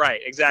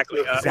 Right,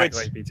 exactly.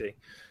 Exactly like PT.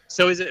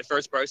 So is it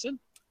first person?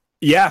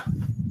 Yeah,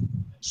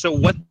 So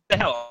what the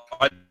hell?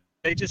 Are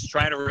they just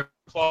trying to rip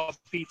off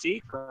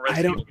PT from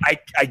Resident Evil?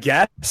 I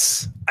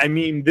guess. I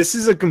mean, this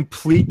is a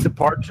complete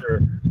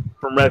departure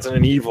from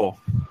Resident Evil.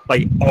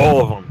 Like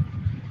all of them.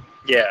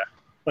 Yeah.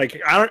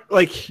 Like I don't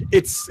like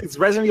it's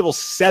Resident Evil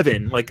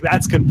 7. Like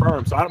that's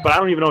confirmed. So but I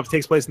don't even know if it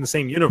takes place in the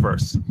same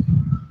universe.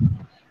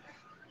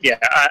 Yeah,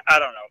 I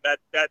don't know.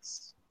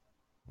 This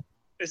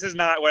is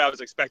not what I was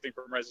expecting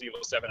from Resident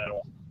Evil 7 at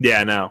all.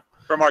 Yeah, no.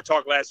 From our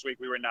talk last week,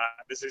 we were not.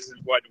 This isn't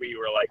what we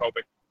were like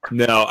hoping for.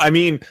 No. I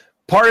mean,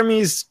 part of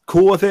me's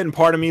cool with it, and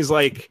part of me's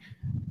like,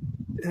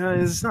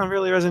 it's not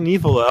really Resident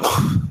Evil though.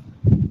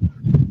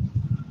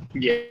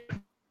 Yeah.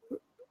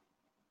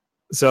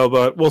 So,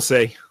 but we'll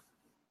see.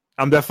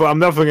 I'm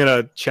definitely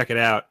gonna check it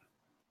out.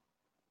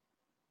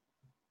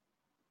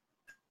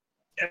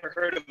 Ever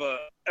heard of a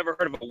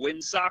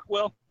windsock,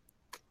 Will?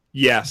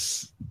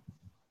 Yes.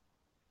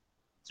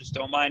 Just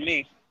don't mind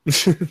me. I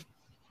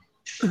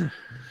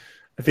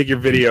think your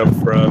video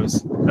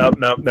froze. Oh,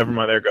 no, never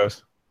mind. There it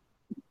goes.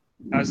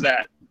 How's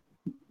that?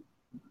 A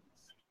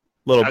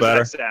little How's better.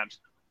 that sound?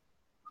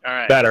 All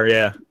right. Better,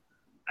 yeah.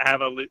 I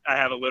have a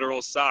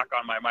literal sock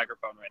on my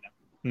microphone right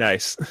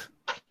Nice.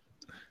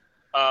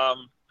 now.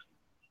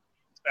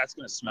 That's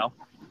gonna smell.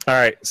 All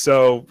right,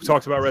 so we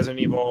talked about Resident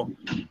Evil.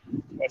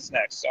 What's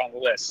next on the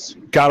list?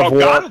 God of War.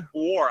 God of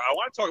War. I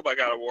want to talk about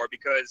God of War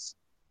because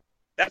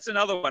that's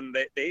another one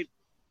that they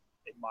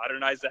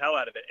modernized the hell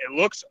out of it. It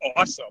looks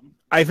awesome.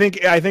 I think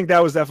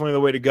that was definitely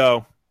the way to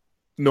go.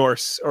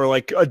 Norse, or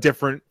like a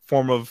different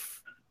form of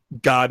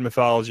god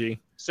mythology.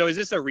 So is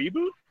this a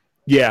reboot?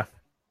 Yeah.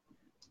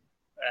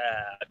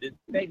 Did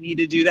they need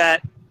to do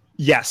that?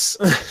 Yes.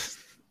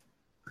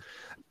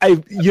 I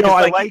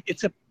like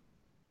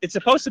it's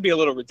supposed to be a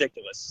little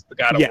ridiculous, the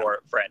God of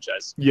War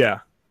franchise. Yeah.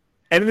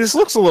 And this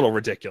looks a little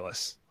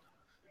ridiculous.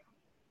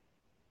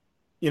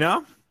 You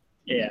know?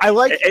 Yeah. I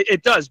like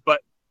it does, but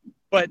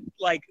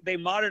like they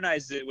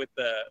modernized it with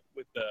the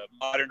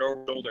modern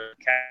over shoulder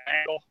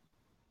angle.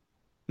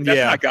 That's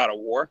not God of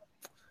War.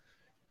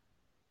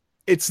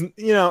 It's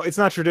it's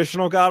not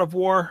traditional God of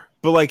War,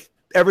 but like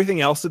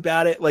everything else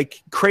about it,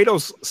 like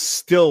Kratos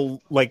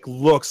still like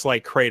looks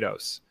like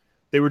Kratos.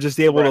 They were just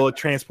able to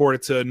transport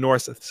it to a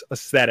Norse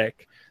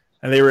aesthetic,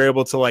 and they were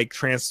able to like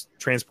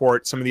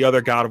transport some of the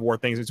other God of War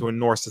things into a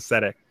Norse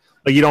aesthetic.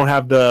 Like you don't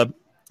have the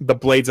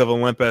blades of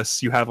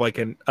Olympus, you have like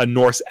a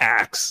Norse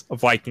axe, a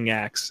Viking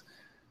axe.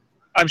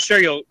 I'm sure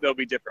there'll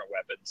be different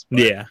weapons. But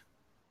yeah.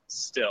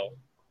 Still.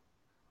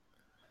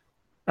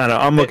 I don't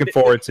know. I'm looking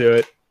forward to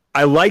it.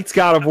 I liked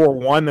God of War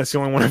 1. That's the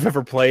only one I've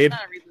ever played.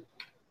 Not a reboot.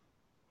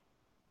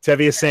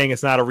 Tevi is saying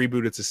it's not a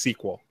reboot; it's a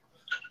sequel.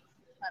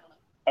 I don't know.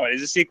 Oh, it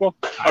is a sequel?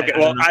 Okay,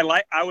 well,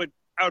 I would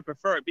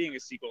prefer it being a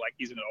sequel, like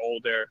he's an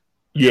older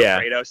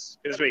Kratos.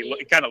 Because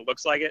it kind of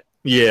looks like it.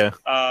 Yeah.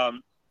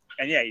 And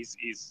yeah,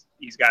 he's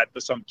got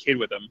some kid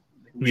with him.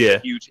 Who's Yeah. a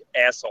huge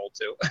asshole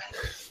too.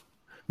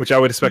 Which I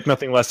would expect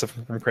nothing less of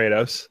from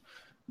Kratos.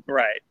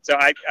 Right. So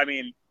I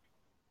mean,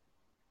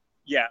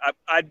 yeah,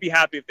 I'd be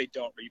happy if they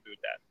don't reboot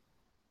that.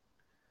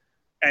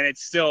 And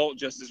it's still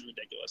just as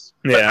ridiculous.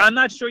 Yeah. But I'm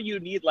not sure you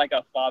need like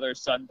a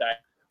father-son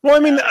dynamic. Well, I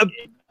mean,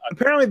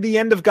 apparently the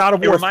end of God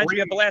of It War reminds 3,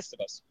 me of The Last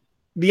of Us.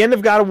 the end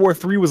of God of War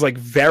 3 was like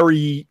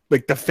very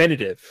like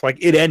definitive. Like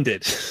it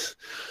ended.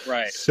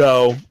 Right.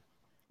 So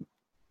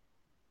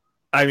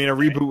I mean a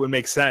reboot would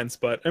make sense,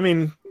 but I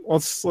mean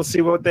let's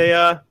see what they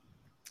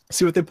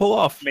pull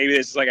off. Maybe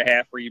this is like a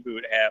half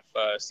reboot, half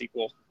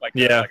sequel, like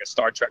Yeah. like a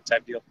Star Trek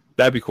type deal.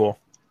 That'd be cool.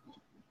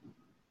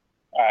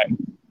 All right.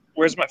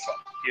 Where's my phone?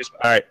 Here's my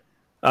All right.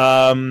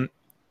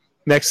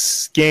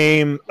 Next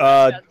game,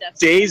 About Death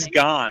Days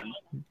Stranding.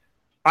 Gone.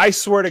 I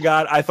swear to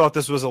God, I thought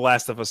this was a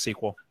Last of Us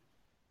sequel.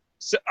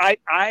 So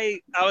I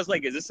was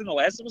like, is this in the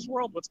Last of Us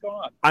world? What's going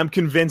on? I'm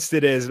convinced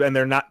it is, and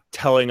they're not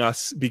telling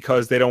us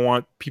because they don't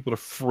want people to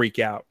freak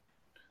out.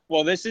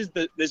 Well, this is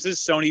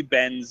Sony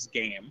Ben's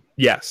game.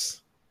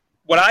 Yes.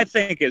 What I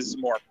think is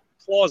more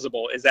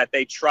plausible is that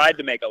they tried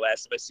to make a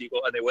Last of Us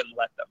sequel and they wouldn't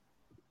let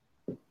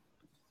them.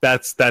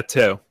 That's that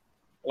too.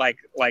 Like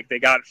they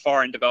got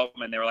far in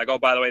development. And they were like, oh,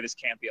 by the way, this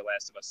can't be a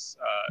Last of Us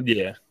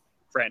Yeah.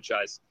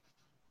 franchise.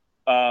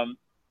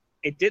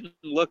 It didn't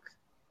look,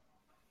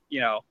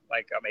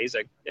 like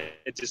amazing.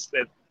 It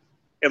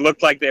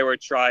looked like they were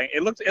trying.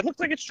 It looked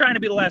like it's trying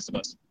to be the Last of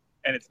Us,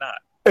 and it's not.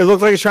 It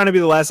looked like it's trying to be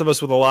The Last of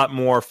Us with a lot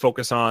more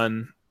focus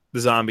on the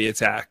zombie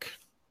attack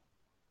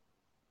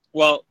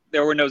Well,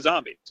 there were no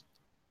zombies.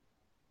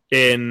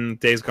 in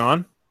Days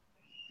Gone.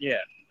 Yeah,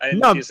 I didn't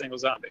No. see a single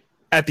zombie.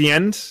 At the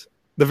end,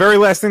 the very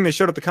last thing they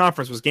showed at the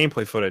conference was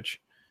gameplay footage.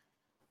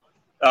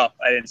 Oh,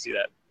 I didn't see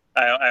that.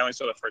 I only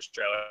saw the first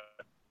trailer.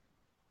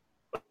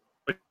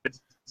 But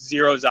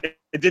zero zombies.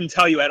 It didn't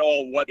tell you at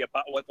all what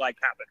like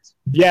happens.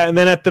 Yeah, and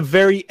then at the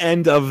very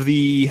end of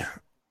the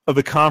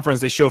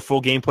conference, they show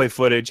full gameplay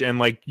footage, and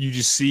like you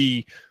just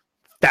see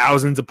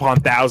thousands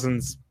upon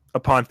thousands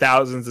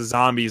of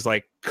zombies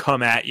like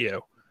come at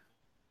you.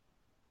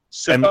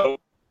 So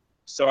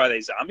are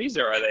they zombies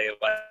or are they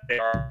like they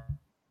are?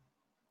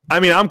 I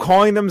mean, I'm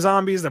calling them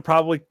zombies. They're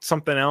probably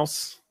something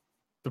else.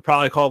 They're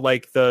probably called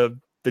like the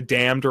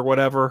damned or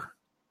whatever.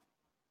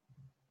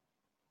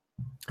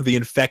 The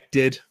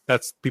infected.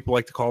 That's people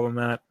like to call them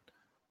that.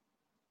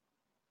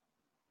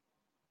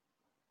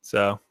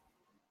 So,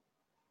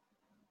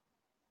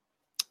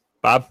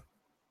 Bob,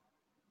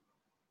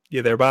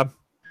 you there, Bob?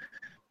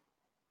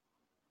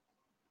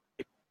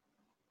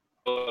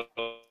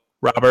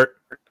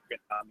 Robert,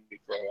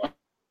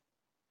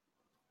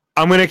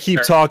 I'm gonna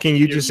keep talking.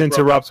 You just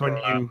interrupt when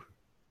you.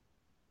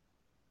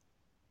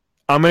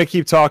 I'm gonna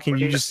keep talking.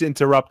 You just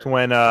interrupt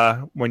when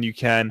you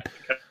can.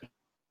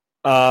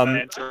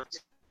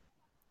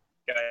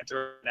 Can I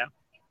answer now?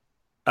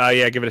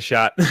 Yeah, give it a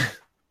shot. Keep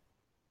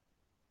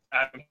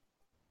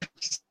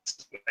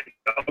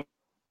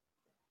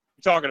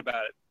talking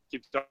about it.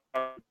 Keep talking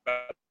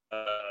about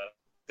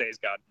Days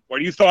Gone. What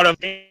do you thought of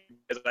it?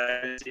 Because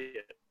I didn't see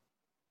it.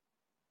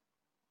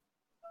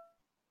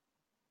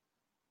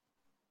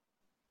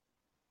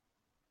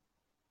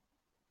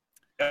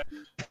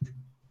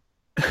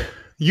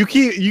 You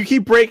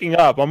keep breaking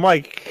up. I'm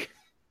like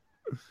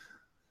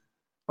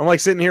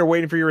sitting here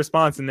waiting for your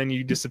response, and then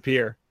you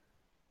disappear.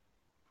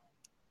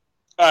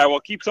 All right, well,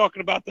 keep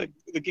talking about the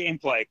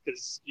gameplay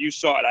because you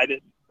saw it. I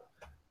didn't.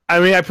 I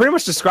mean, I pretty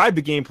much described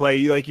the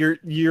gameplay. Like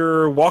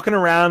you're walking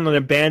around an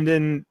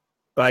abandoned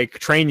like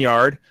train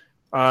yard.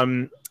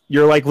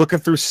 You're like looking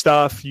through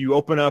stuff. You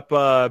open up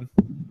a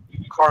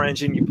car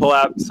engine. You pull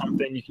out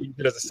something. You can use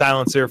it as a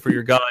silencer for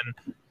your gun.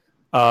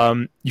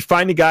 You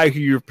find a guy who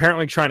you're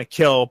apparently trying to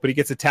kill, but he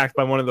gets attacked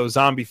by one of those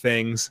zombie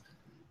things.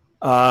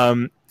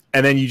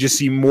 And then you just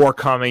see more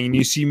coming, and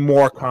you see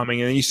more coming,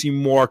 and then you see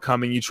more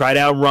coming. You try to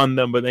outrun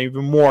them, but then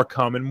even more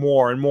come, and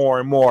more and more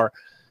and more.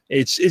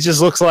 It just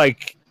looks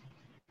like,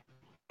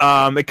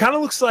 it kind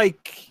of looks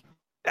like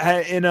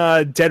in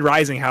Dead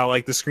Rising, how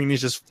like the screen is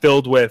just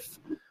filled with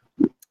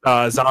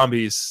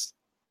zombies.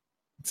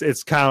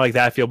 It's kind of like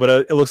that feel, but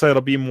it looks like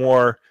it'll be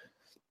more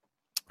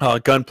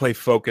gunplay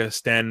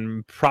focused,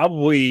 and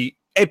probably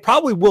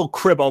will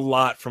crib a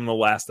lot from The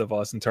Last of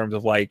Us in terms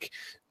of like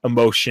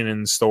emotion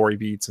and story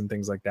beats and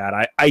things like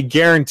that. I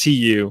guarantee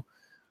you,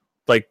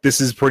 like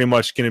this is pretty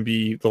much going to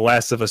be The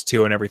Last of Us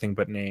 2 and everything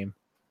but name.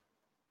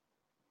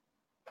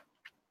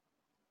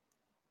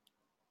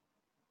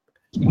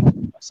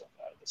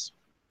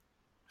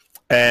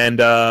 And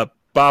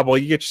Bob, while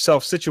you get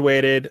yourself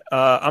situated,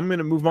 I'm going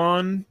to move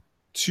on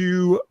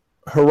to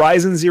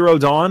Horizon Zero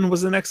Dawn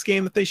was the next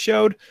game that they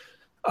showed.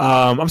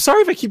 I'm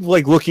sorry if I keep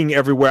like looking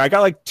everywhere. I got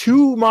like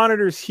two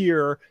monitors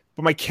here,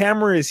 but my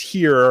camera is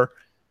here,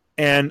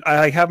 and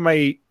I have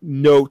my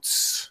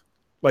notes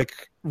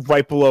like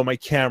right below my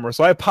camera.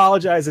 So I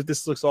apologize if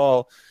this looks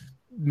all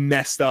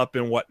messed up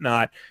and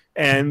whatnot.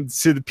 And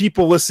to the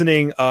people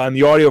listening on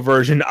the audio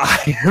version,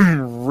 I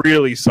am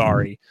really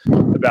sorry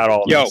about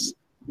all this.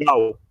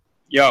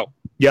 Yo.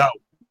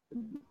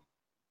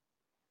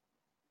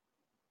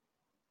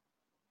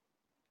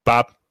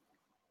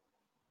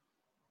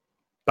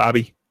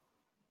 Bobby.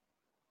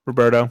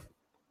 Roberto.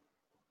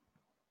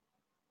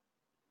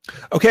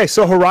 Okay,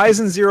 so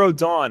Horizon Zero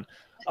Dawn.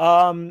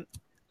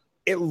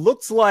 It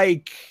looks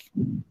like,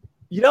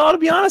 to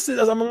be honest,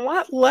 I'm a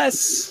lot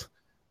less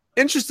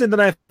interested than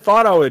I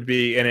thought I would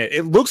be in it.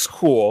 It looks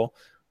cool,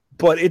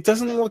 but it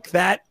doesn't look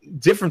that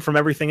different from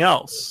everything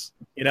else.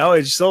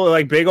 It's still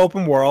like big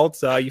open world.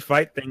 You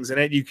fight things in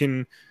it. You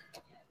can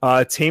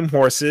tame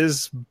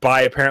horses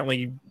by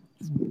apparently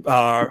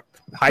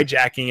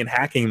hijacking and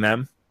hacking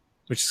them,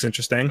 which is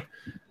interesting.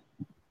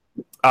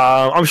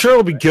 I'm sure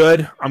it'll be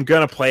good. I'm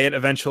going to play it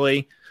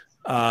eventually.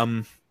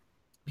 I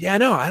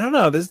don't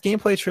know. This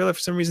gameplay trailer for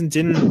some reason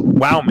didn't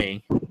wow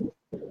me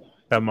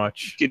that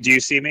much. Do you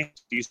see me?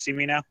 Do you see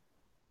me now?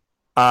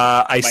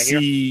 I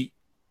see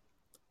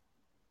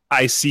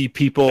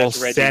people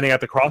standing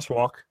at the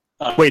crosswalk.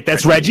 Wait,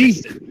 that's Reggie?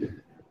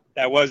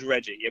 That was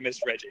Reggie. You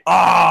missed Reggie. Oh!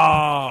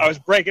 I was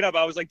breaking up.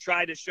 I was like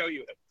trying to show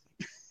you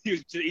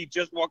him. He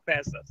just walked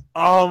past us.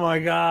 Oh my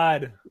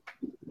god.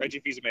 Reggie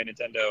Fils-Aimé,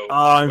 Nintendo.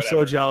 Oh, I'm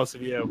so jealous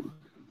of you.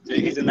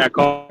 He's in that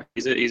car.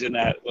 He's in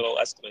that little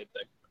Escalade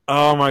thing.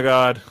 Oh my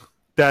god.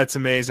 That's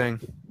amazing.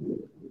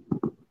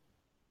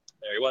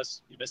 There he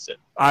was. You missed it.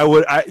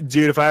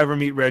 Dude, if I ever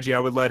meet Reggie, I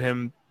would let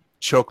him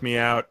choke me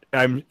out.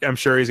 I'm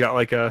sure he's got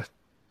like a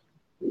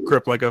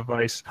grip like a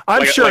vice.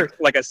 I'm sure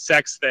like a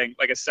sex thing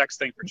for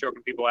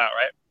choking people out,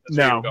 right?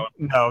 No,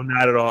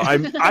 not at all.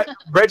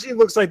 Reggie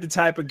looks like the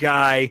type of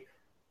guy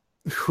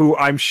who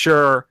I'm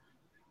sure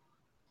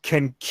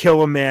can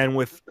kill a man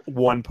with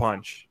one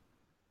punch.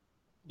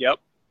 Yep.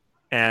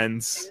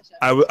 And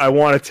I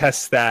want to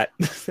test that,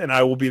 and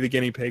I will be the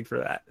guinea pig for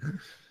that.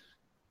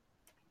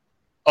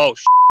 Oh,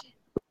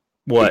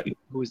 what?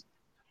 Who's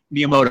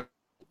Miyamoto?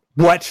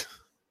 What?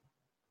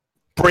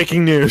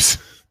 Breaking news.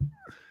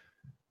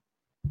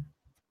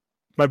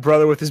 My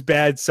brother with his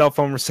bad cell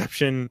phone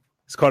reception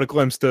has caught a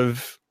glimpse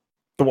of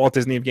the Walt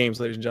Disney of games,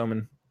 ladies and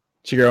gentlemen.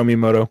 Shigeru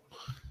Miyamoto.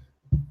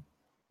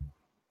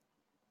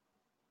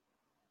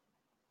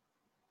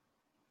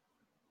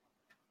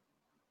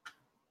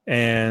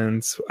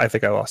 And I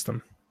think I lost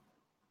him.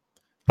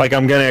 Like,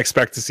 I'm going to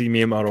expect to see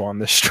Miyamoto on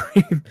this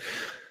stream.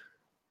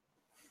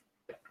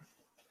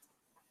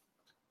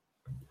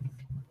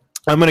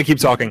 I'm going to keep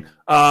talking.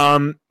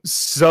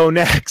 So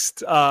next,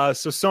 so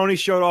Sony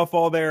showed off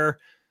all their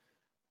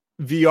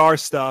VR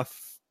stuff.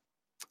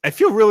 I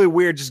feel really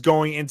weird just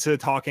going into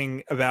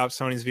talking about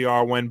Sony's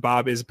VR when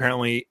Bob is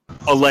apparently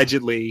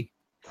allegedly.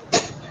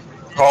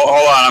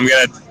 Hold on,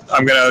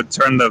 I'm gonna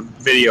turn the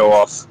video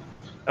off.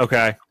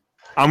 Okay,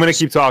 I'm gonna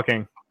keep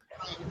talking.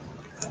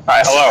 All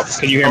right, hello.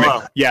 Can you hear me?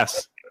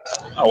 Yes.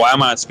 Oh, why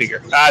am I on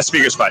speaker?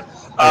 Speaker's fine.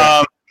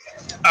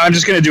 I'm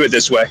just gonna do it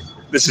this way.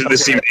 This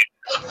seems.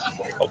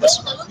 Hold this.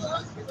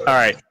 All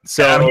right.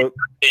 So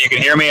you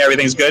can hear me.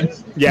 Everything's good.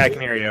 Yeah, I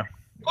can hear you.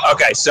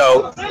 Okay,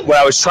 so what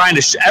I was trying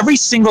to every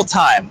single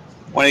time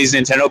one of these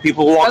Nintendo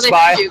people walks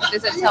by.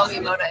 Does it tell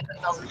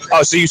Miyamoto?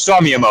 Oh, so you saw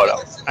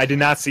Miyamoto? I did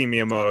not see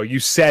Miyamoto. You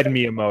said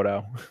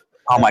Miyamoto.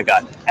 Oh my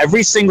god!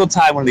 Every single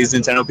time one of these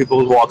Nintendo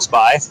people walks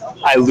by,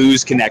 I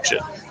lose connection.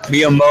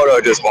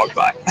 Miyamoto just walked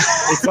by.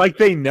 It's like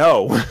they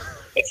know.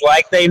 It's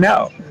like they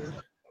know.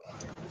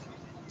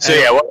 So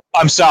yeah,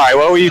 I'm sorry.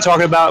 What were you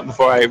talking about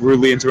before I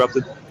rudely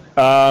interrupted?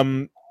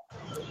 I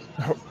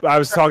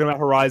was talking about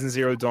Horizon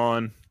Zero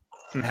Dawn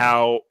and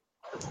how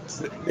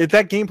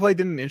that gameplay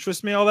didn't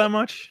interest me all that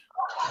much.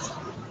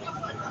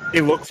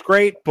 It looks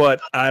great, but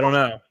I don't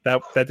know.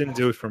 That didn't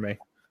do it for me.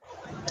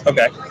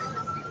 Okay.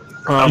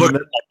 I'm looking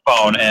at my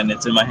phone and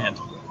it's in my hand.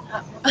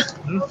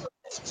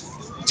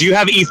 Do you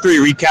have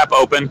E3 recap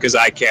open? Because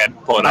I can't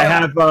pull it up. I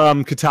have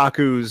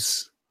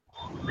Kotaku's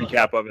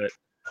recap of it.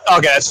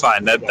 Okay, that's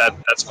fine.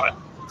 That's fine.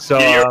 So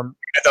you have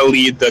to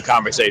lead the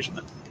conversation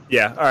then.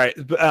 Yeah, all right.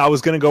 I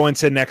was going to go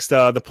into next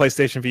the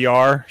PlayStation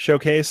VR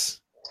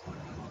showcase.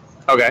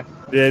 Okay.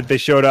 They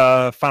showed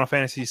Final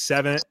Fantasy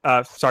 15.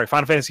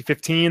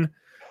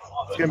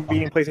 It's going to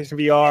be in PlayStation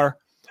VR.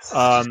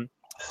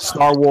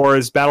 Star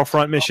Wars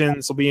Battlefront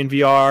missions will be in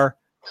VR,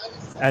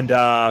 and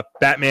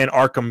Batman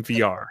Arkham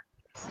VR.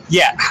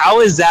 Yeah,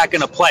 how is that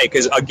going to play?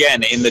 Because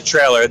again, in the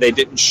trailer, they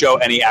didn't show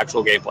any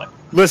actual gameplay.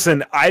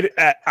 Listen, I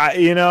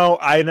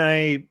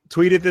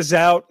tweeted this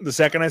out the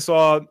second I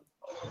saw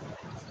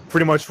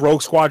pretty much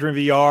Rogue Squadron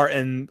VR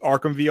and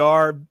Arkham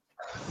VR.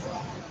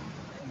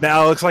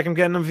 Now it looks like I'm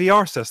getting a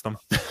VR system.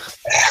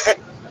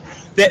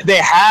 they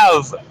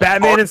have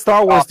Batman and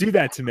Star Wars do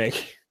that to me.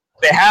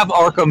 They have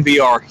Arkham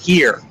VR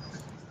here.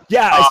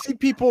 Yeah, I see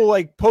people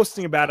like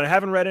posting about it. I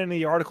haven't read any of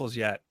the articles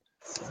yet.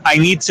 I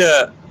need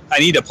to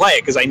play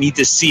it because I need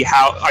to see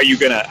how are you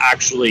going to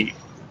actually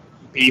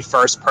be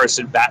first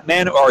person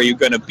Batman, or are you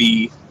going to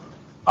be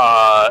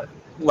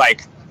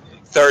like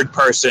third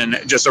person,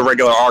 just a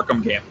regular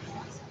Arkham game?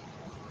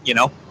 You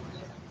know?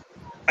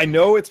 I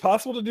know it's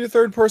possible to do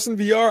third person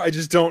VR. I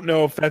just don't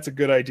know if that's a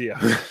good idea.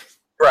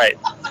 Right.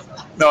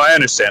 No, I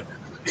understand.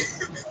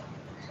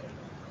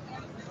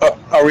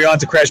 Are we on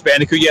to Crash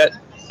Bandicoot yet?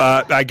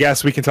 I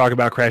guess we can talk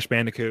about Crash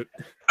Bandicoot.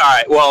 All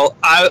right. Well,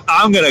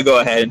 I'm going to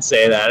go ahead and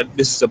say that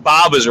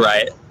Bob is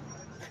right.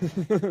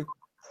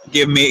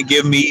 Give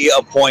me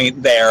a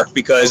point there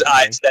because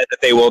I said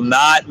that they will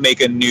not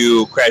make a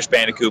new Crash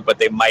Bandicoot, but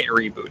they might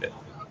reboot it.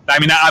 I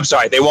mean, I'm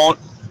sorry, they won't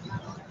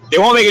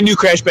make a new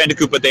Crash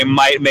Bandicoot, but they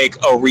might make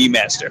a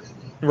remaster.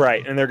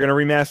 Right, and they're going to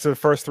remaster the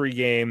first 3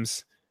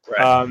 games.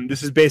 Right.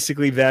 This is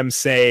basically them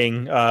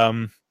saying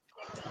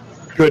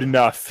good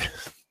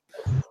enough.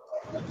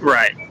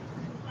 Right.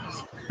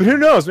 But who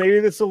knows? Maybe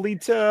this will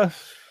lead to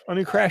a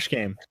new Crash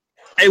game.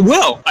 It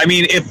will. I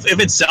mean, if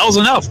it sells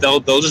enough, they'll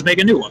just make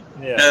a new one.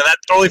 Yeah.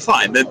 That's totally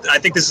fine. I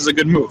think this is a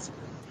good move.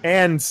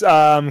 And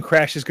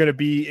Crash is going to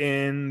be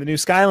in the new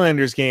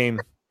Skylanders game.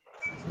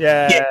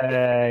 Yay.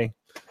 Yeah.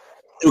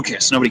 Who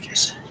cares? Nobody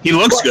cares. He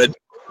looks good.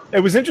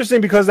 It was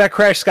interesting because that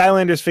Crash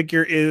Skylanders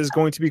figure is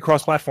going to be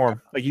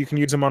cross-platform. Like, you can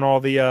use them on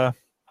all your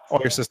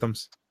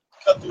systems.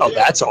 Oh,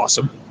 that's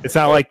awesome. It's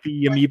not like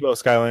the Amiibo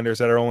Skylanders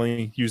that are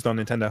only used on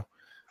Nintendo.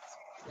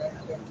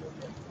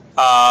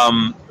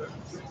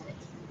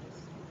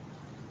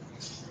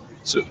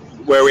 So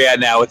where are we at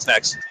now? What's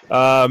next?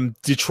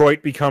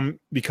 Detroit become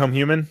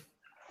human.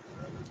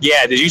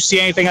 Yeah, did you see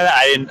anything of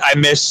that? I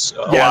missed.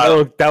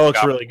 Yeah, that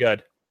looks really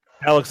good.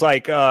 That looks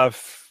like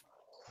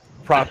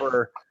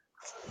proper.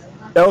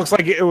 That looks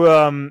like it.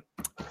 Let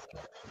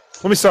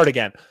me start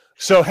again.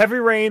 So Heavy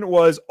Rain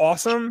was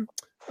awesome.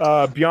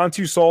 Beyond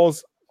Two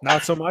Souls,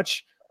 not so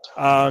much.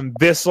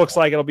 This looks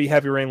like it'll be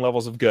Heavy Rain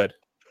levels of good.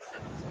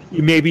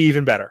 Maybe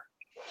even better.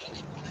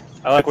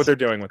 I like what they're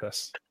doing with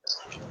this.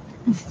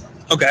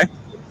 Okay.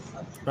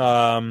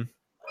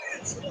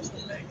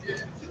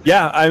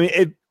 Yeah, I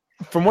mean,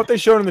 from what they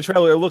showed in the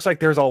trailer, it looks like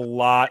there's a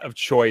lot of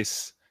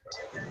choice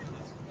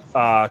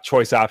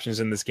options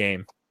in this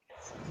game.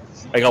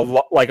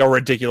 Like a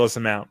ridiculous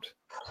amount.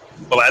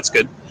 Well, that's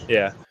good.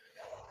 Yeah.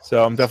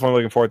 So I'm definitely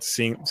looking forward to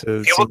seeing.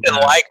 People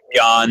didn't like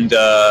Beyond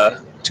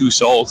Two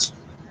Souls.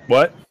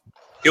 What?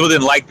 People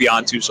didn't like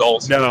Beyond Two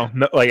Souls. No,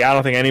 like I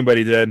don't think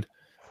anybody did.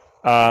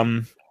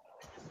 But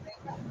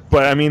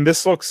I mean,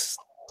 this looks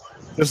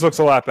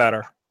a lot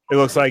better.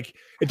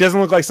 It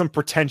doesn't look like some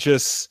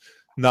pretentious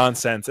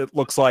nonsense. It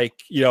looks like,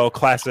 a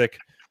classic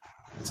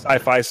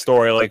sci-fi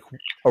story, like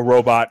a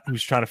robot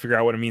who's trying to figure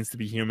out what it means to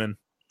be human.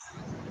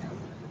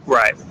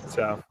 Right.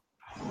 So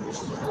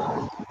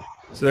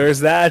there's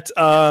that.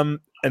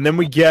 And then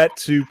we get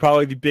to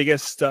probably the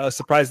biggest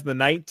surprise of the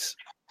night,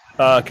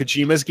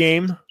 Kojima's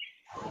game.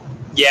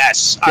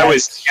 Yes, I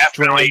was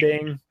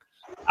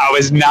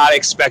not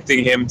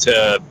expecting him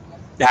to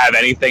have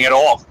anything at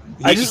all.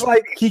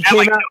 He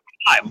came out.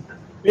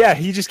 Yeah,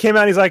 he just came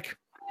out. He's like,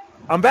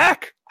 "I'm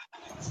back."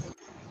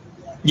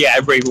 Yeah,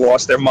 everybody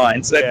lost their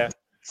minds. Yeah.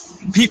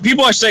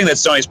 People are saying that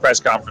Sony's press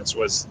conference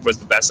was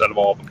the best out of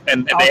all of them,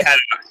 and they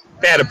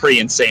had a pretty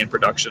insane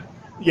production.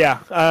 Yeah,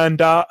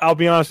 and I'll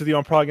be honest with you,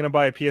 I'm probably going to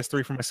buy a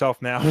PS3 for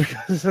myself now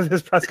because of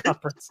this press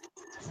conference.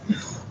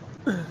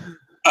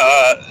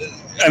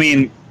 I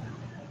mean,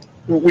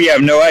 we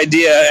have no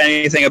idea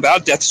anything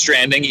about Death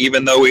Stranding,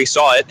 even though we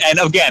saw it. And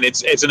again,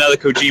 it's another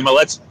Kojima.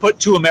 Let's put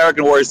two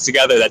American words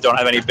together that don't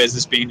have any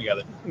business being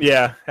together.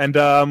 Yeah, and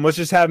let's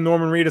just have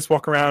Norman Reedus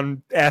walk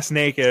around ass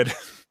naked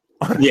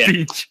on the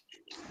beach.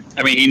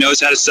 I mean, he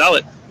knows how to sell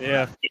it.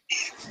 Yeah.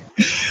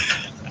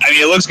 I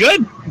mean, it looks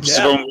good. Yeah.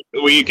 So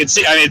we could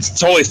see. I mean, it's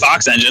totally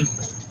Fox Engine.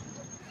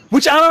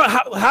 Which I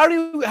don't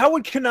know. How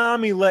would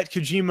Konami let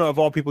Kojima of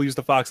all people use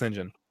the Fox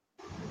Engine?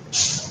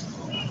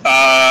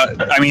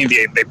 I mean,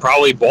 they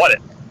probably bought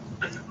it.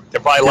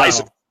 They're probably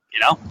licensed.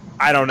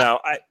 I don't know.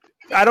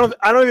 I don't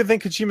even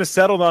think Kojima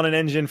settled on an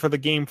engine for the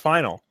game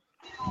final.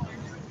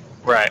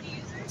 Right.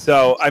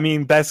 So I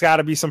mean, that's got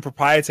to be some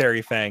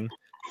proprietary thing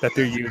that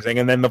they're using,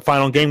 and then the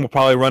final game will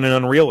probably run in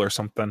Unreal or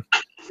something.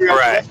 All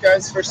right,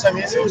 guys, first time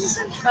users.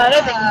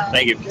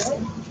 Thank you.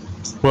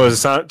 Well,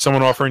 is it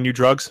someone offering you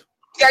drugs?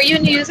 Are you a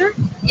new user?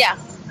 Yeah.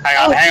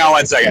 Hang on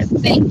 1 second.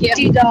 Thank you.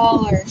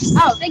 $50.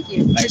 Oh, thank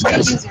you. Thanks, You're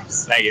guys.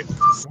 users. Thank you.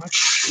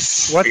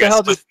 What the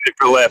hell? Just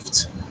for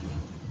Lyft.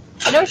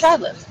 I know Shad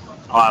lives.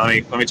 Hold on,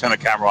 let me turn the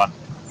camera on.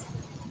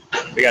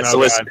 We got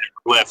solicited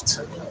for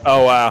Lyft.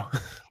 Oh wow.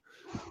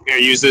 Here,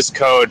 use this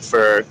code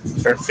for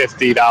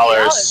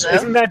 $50.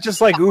 Isn't that just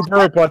like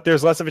Uber, but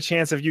there's less of a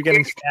chance of you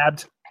getting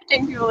stabbed? I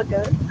think people look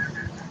good.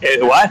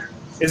 What?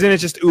 Isn't it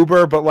just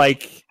Uber, but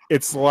like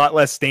it's a lot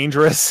less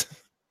dangerous?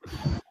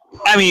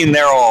 I mean,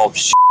 they're all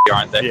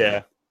aren't they?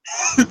 Yeah.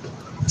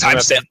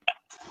 Timestamp.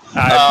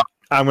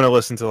 I'm going to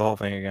listen to the whole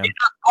thing again.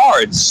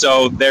 Cards,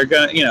 so they're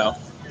gonna,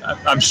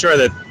 I'm sure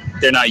that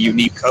they're not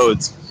unique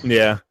codes.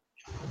 Yeah.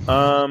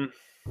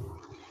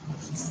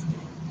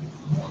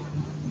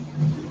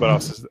 What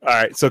else is all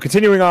right? So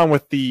continuing on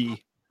with the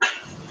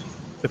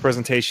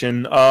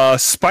presentation,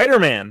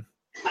 Spider-Man.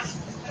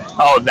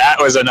 Oh, that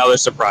was another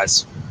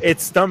surprise.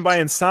 It's done by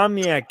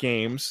Insomniac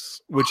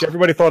Games, which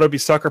everybody thought it would be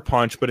Sucker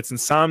Punch, but it's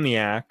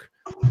Insomniac.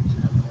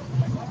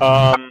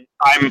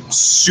 I'm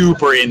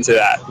super into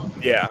that.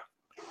 Yeah.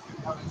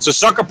 So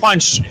Sucker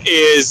Punch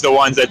is the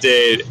ones that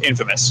did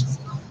Infamous.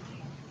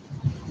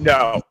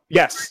 No.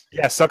 Yes.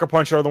 Sucker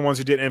Punch are the ones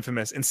who did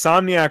Infamous.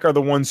 Insomniac are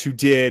the ones who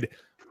did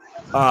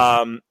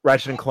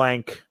Ratchet and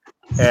Clank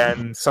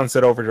and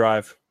Sunset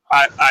Overdrive.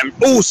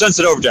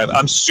 Sunset Overdrive.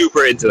 I'm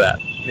super into that.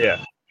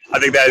 Yeah. I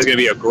think that is going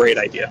to be a great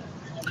idea.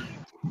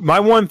 My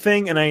one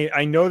thing, and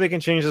I know they can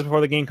change this before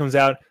the game comes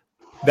out,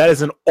 that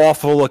is an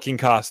awful looking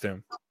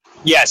costume.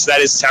 Yes, that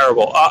is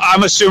terrible.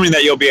 I'm assuming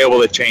that you'll be able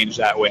to change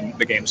that when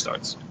the game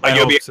starts. Like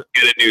you'll be able to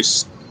get a new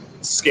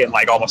skin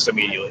like almost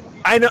immediately.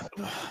 I know.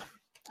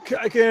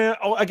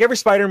 Like every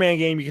Spider-Man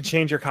game, you can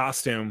change your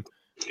costume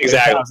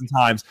exactly 1,000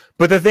 times.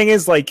 But the thing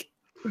is, like,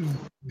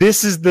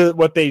 this is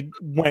what they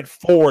went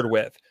forward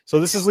with. So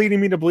this is leading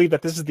me to believe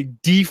that this is the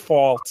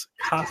default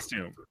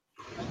costume.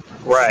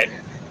 Right.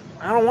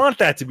 I don't want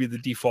that to be the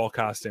default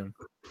costume.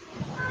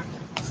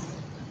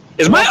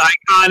 Is my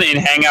icon in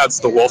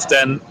Hangouts the Wolf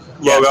Den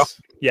logo?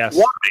 Yes.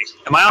 Why?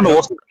 Am I on the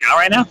Wolf Den account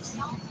right now?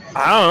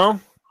 I don't know.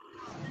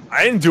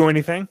 I didn't do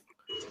anything.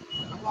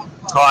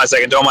 Hold on a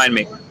second. Don't mind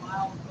me. All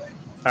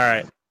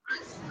right.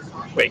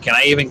 Wait, can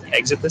I even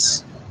exit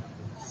this?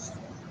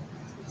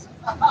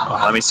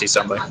 Oh, let me see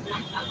something.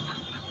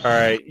 All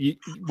right.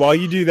 While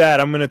you do that,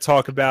 I'm going to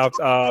talk about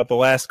The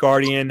Last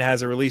Guardian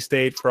has a release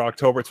date for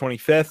October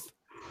 25th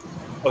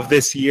of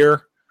this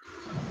year.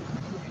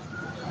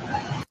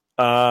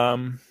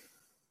 Bob's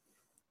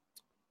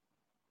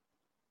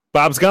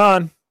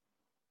gone.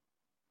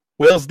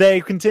 Will's day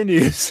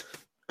continues.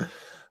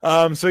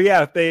 So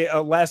yeah,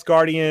 Last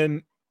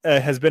Guardian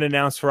has been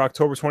announced for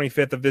October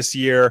 25th of this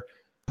year.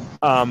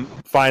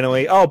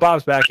 Finally. Oh,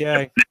 Bob's back.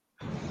 Yay.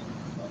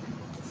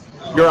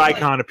 Your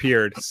icon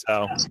appeared,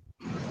 so.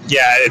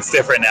 Yeah, it's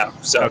different now,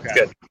 so okay.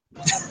 Good.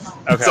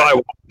 Okay.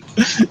 So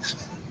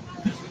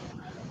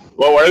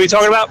well, what are we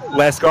talking about?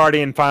 Last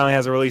Guardian finally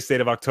has a release date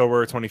of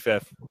October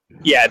 25th.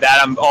 Yeah, that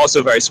I'm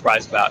also very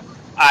surprised about.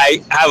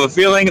 I have a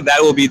feeling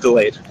that will be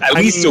delayed. At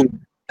least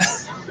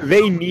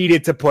They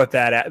needed to put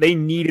that out. They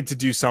needed to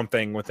do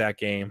something with that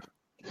game.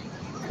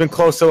 It's been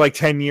close to like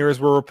 10 years.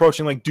 We're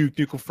approaching like Duke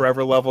Nukem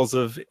Forever levels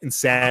of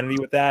insanity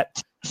with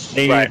that.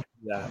 They needed to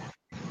do that.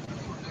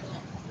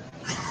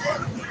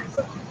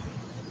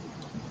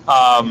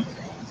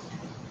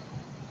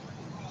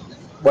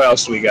 What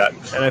else do we got?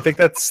 And I think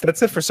that's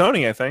it for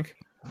Sony, I think.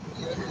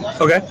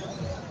 Okay.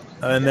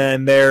 And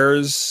then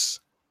there's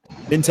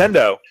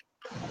Nintendo.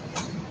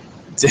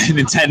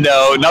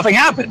 Nintendo, nothing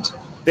happened.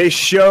 They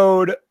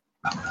showed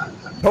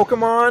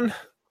Pokemon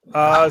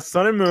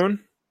Sun and Moon,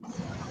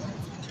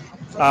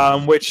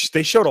 which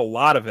they showed a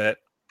lot of it.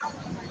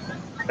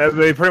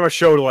 They pretty much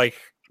showed like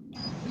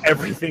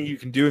everything you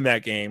can do in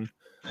that game.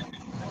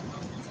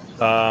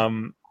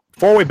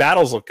 Four-way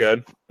battles look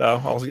good,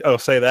 though. I'll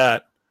say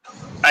that.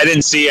 I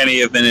didn't see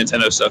any of the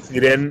Nintendo stuff. You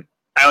didn't?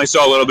 I only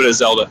saw a little bit of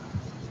Zelda.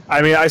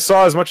 I mean, I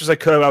saw as much as I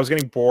could. I was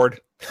getting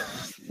bored.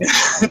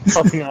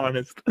 I'll be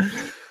honest. I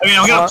mean,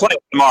 I'm gonna play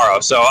it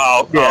tomorrow, so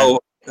I'll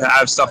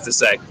have stuff to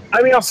say.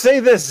 I mean, I'll say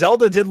this: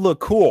 Zelda did look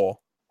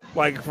cool.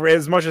 Like, for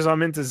as much as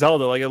I'm into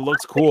Zelda, like it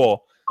looks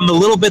cool. From the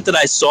little bit that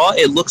I saw,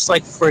 it looks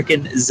like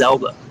freaking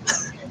Zelda.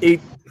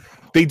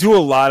 They do a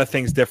lot of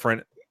things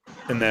different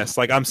in this.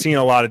 Like, I'm seeing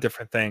a lot of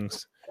different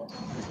things.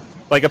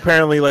 Like,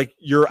 apparently, like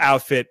your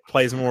outfit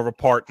plays more of a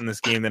part in this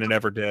game than it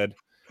ever did.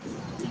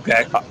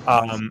 Okay.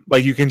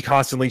 Like you can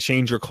constantly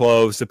change your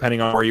clothes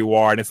depending on where you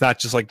are, and it's not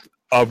just like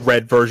a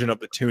red version of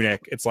the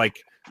tunic. It's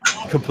like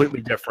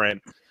completely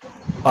different.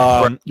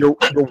 Your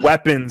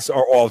weapons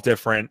are all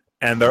different,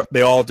 and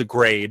they all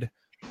degrade,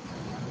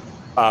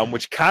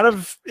 which kind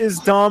of is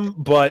dumb,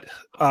 but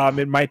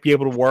it might be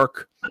able to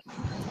work.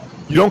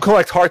 You don't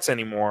collect hearts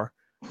anymore.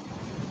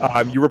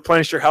 You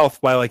replenish your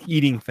health by like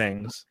eating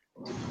things.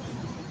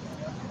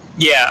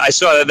 Yeah, I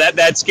saw that.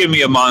 That's giving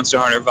me a Monster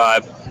Hunter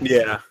vibe.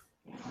 Yeah.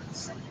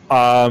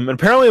 And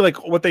apparently,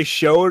 like what they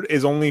showed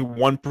is only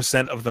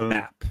 1% of the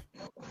map.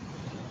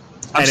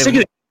 I'm sick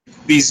of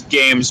these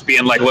games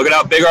being like, "Look at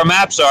how big our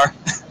maps are."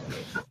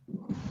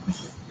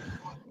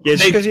 Yeah,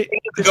 just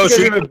because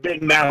you have a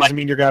big map doesn't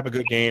mean you're gonna have a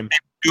good game.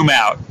 Zoom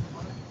out.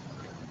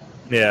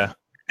 Yeah.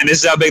 And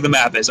this is how big the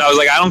map is. I was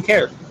like, I don't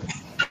care.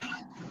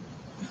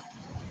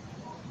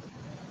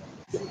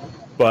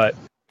 But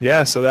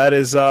yeah, so that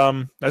is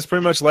that's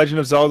pretty much Legend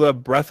of Zelda: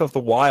 Breath of the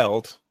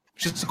Wild,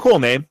 which is a cool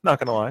name. Not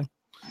gonna lie.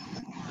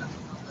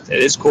 It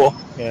is cool.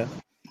 Yeah.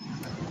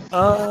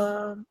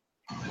 I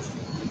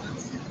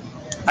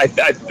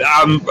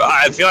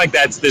feel like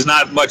there's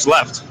not much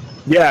left.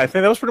 Yeah, I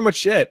think that was pretty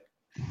much it.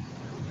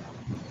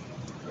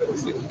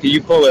 Can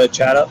you pull the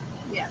chat up?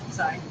 Yeah,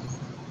 sorry.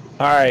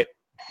 All right.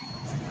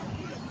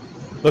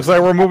 Looks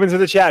like we're moving to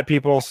the chat.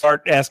 People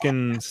start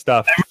asking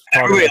stuff.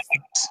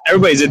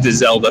 Everybody's into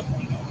Zelda.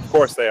 Of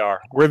course they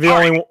are. We're the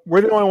only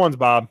ones,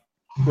 Bob.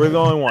 We're the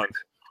only ones.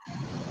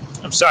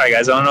 I'm sorry,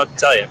 guys. I don't know what to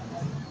tell you.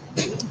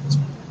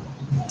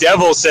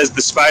 Devil says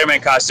the Spider-Man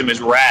costume is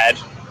rad.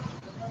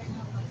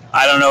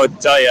 I don't know what to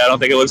tell you. I don't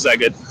think it looks that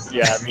good.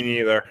 Yeah, me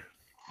neither.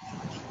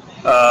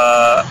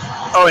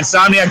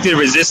 Insomniac did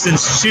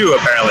Resistance 2,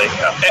 apparently.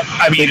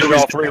 I mean, it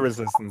was all 3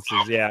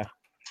 Resistances, yeah.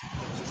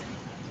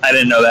 I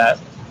didn't know that.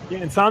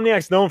 Yeah,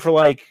 Insomniac's known for,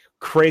 like,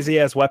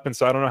 crazy-ass weapons,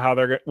 so I don't know how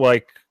they're,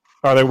 like...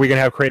 we going to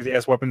have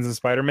crazy-ass weapons in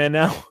Spider-Man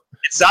now?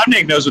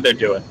 Insomniac knows what they're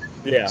doing.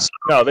 Yeah.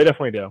 No, they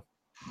definitely do.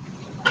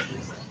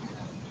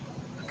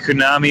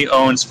 Konami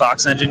owns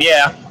Fox Engine.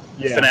 Yeah.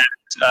 Fanatics.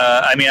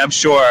 I mean, I'm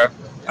sure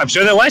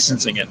they're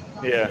licensing it.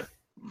 Yeah.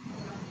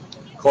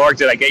 Clark,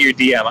 did I get your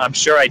DM? I'm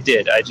sure I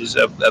did. I just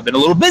I've been a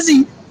little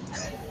busy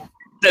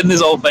setting this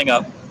whole thing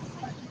up.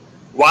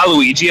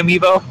 Waluigi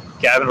amiibo,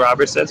 Gavin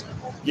Roberts says.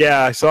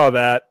 Yeah, I saw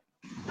that.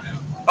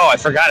 Oh, I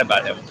forgot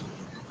about him.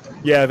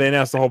 Yeah, they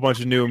announced a whole bunch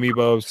of new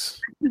amiibos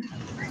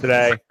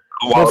today.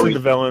 Waluigi. Mostly the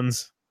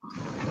villains.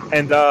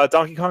 And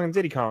Donkey Kong and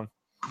Diddy Kong.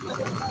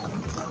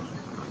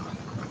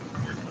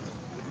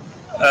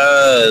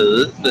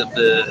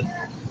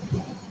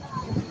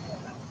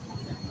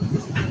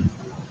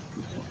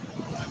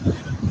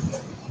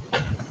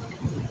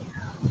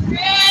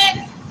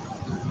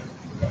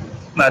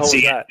 Not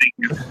seeing anything.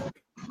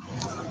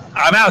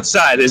 I'm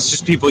outside. There's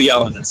just people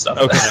yelling and stuff.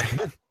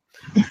 Okay.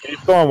 You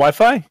still on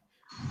Wi-Fi?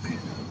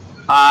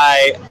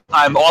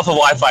 I'm off of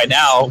Wi-Fi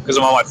now because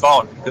I'm on my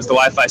phone because the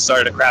Wi-Fi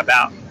started to crap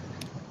out.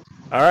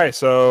 All right,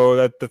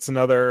 so that's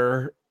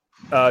another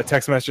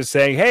text message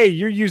saying, "Hey,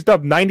 you used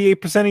up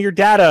 98% of your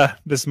data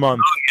this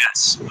month."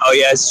 Oh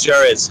yes,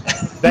 sure is.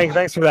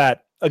 Thanks for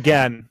that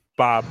again,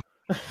 Bob.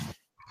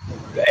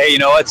 Hey, you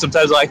know what?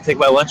 Sometimes I like to take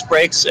my lunch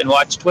breaks and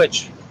watch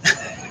Twitch.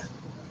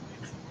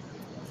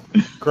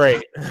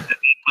 Great.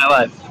 My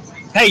life.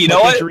 Hey, you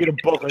know what? You read a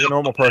book like a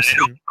normal person.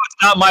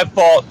 It's not my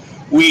fault.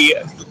 We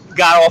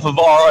got off of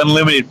our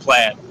unlimited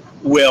plan.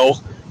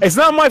 Will. It's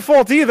not my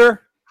fault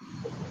either.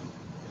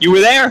 You were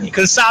there. You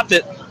could have stopped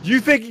it. You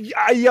think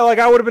I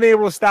would have been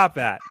able to stop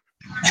that?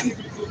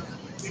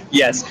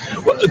 Yes.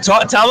 Well,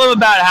 tell them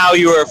about how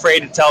you were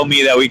afraid to tell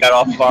me that we got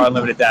off of our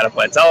unlimited data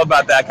plan. Tell them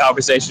about that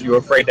conversation you were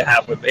afraid to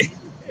have with me.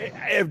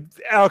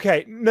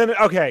 Okay.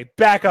 Okay.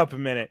 Back up a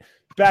minute.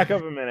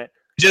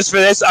 Just for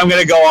this, I'm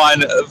going to go on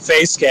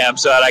Facecam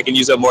so that I can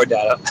use up more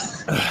data.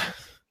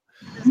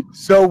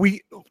 So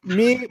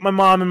me, my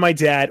mom, and my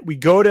dad, we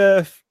go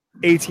to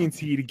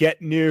AT&T to get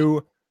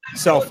new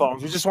cell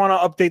phones. We just want to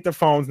update the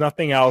phones,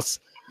 nothing else.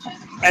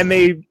 And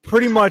they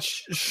pretty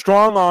much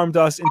strong-armed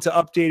us into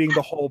updating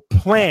the whole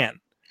plan.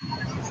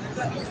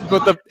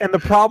 But the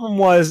problem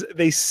was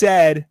they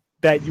said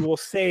that you will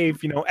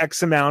save,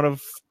 X amount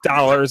of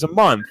dollars a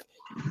month.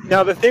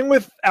 Now, the thing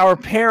with our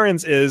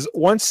parents is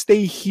once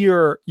they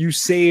hear you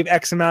save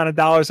X amount of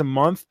dollars a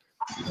month,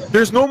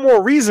 there's no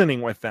more reasoning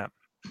with them.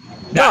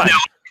 Now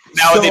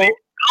what they didn't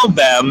tell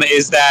them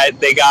is that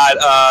they got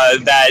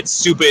that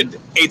stupid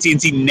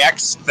AT&T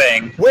Next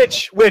thing.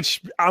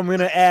 Which I'm going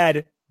to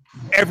add,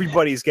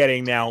 everybody's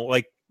getting now.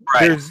 Like,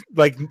 There's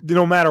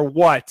no matter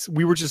what,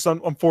 we were just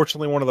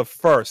unfortunately one of the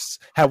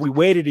first. Had we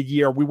waited a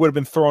year, we would have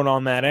been thrown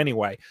on that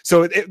anyway.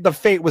 So the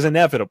fate was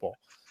inevitable.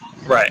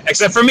 Right,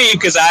 except for me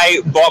because I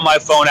bought my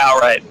phone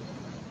outright.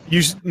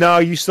 You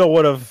still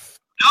would have.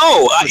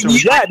 No,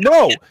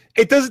 no.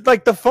 It doesn't.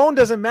 Like the phone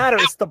doesn't matter.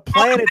 It's the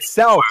plan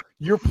itself.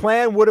 Your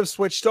plan would have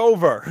switched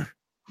over.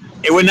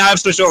 It would not have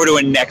switched over to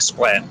a Next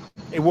plan.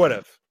 It would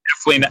have.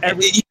 Definitely not.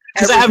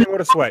 Everything would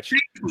have switched.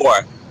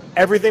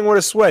 Everything would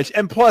have switched.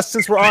 And plus,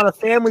 since we're on a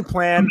family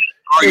plan,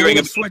 arguing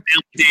about family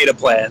data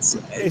plans.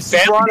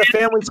 Since we're on a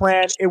family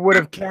plan, it would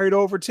have carried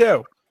over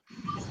too.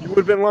 You would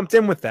have been lumped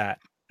in with that.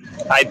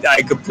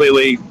 I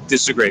completely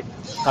disagree.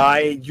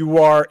 You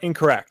are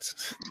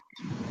incorrect.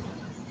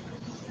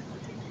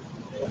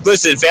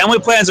 Listen, family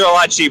plans are a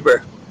lot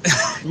cheaper.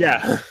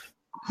 Yeah.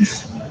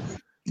 It's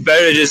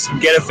better to just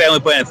get a family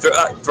plan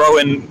and throw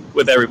in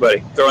with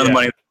everybody. Throw in the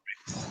money.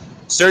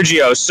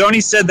 Sergio,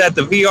 Sony said that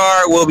the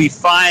VR will be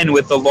fine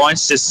with the launch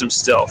system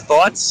still.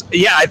 Thoughts?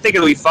 Yeah, I think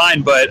it'll be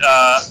fine, but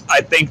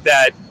I think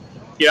that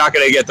you're not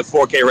going to get the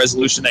 4K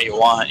resolution that you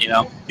want,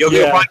 You'll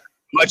get a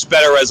much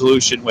better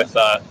resolution with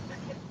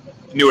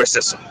newer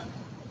system.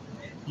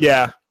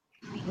 Yeah,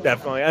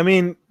 definitely. I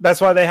mean,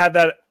 that's why they had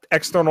that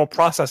external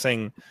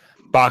processing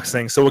box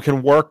thing, so it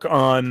can work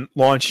on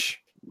launch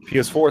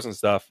PS4s and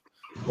stuff.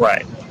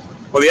 Right.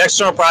 Well, the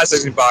external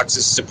processing box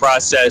is to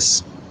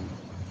process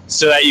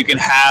so that you can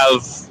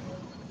have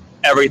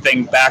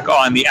everything back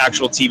on the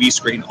actual TV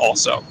screen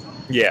also.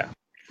 Yeah.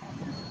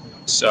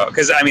 So,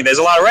 because, I mean, there's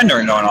a lot of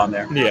rendering going on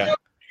there. Yeah.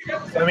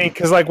 I mean,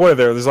 because, what are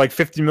there? There's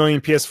 50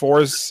 million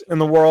PS4s in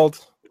the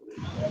world.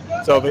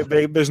 So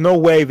there's no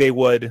way they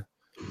would,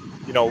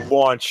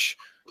 launch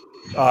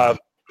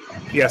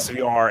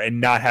PSVR and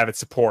not have it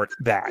support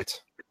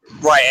that.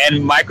 Right,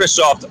 and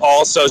Microsoft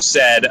also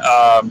said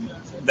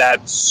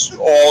that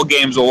all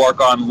games will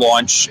work on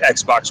launch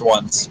Xbox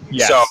Ones.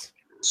 Yes. So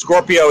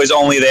Scorpio is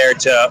only there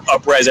to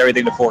up-res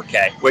everything to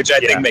 4K, which I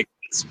think makes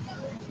sense.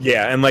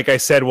 Yeah, and like I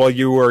said, while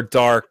you were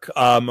dark,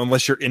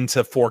 unless you're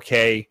into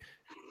 4K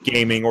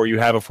gaming or you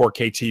have a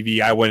 4K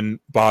TV, I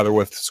wouldn't bother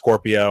with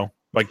Scorpio.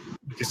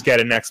 Just get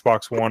an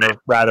Xbox One, or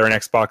rather an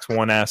Xbox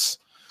One S.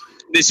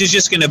 This is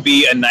just going to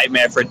be a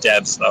nightmare for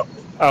devs, though.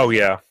 Oh,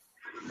 yeah.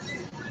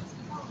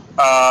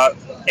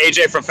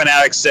 AJ from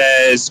Fanatics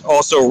says,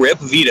 also RIP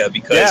Vita,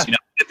 because,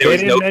 they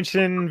didn't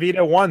mention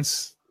Vita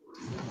once.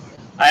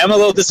 I am a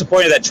little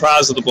disappointed that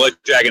Trials of the Blood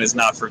Dragon is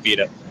not for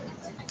Vita.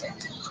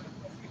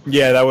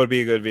 Yeah, that would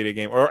be a good Vita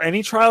game. Or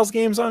any Trials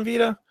games on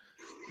Vita?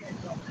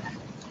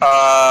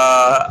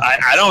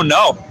 I don't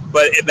know,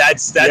 but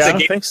that's a game I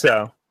don't think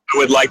so. I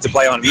would like to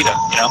play on Vita,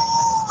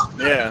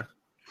 Yeah.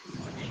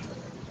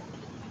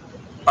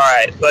 All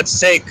right, let's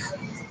take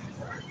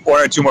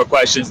one or two more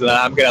questions, and then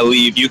I'm going to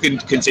leave. You can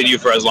continue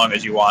for as long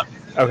as you want.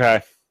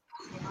 Okay.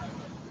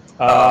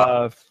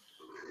 What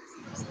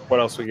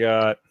else we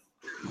got?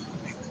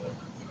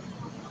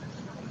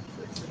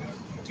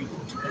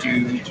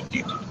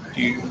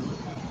 You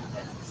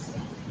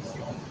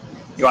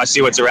want to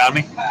see what's around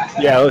me?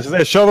 Yeah,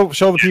 let's show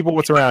the people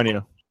what's around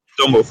you.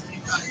 Don't move.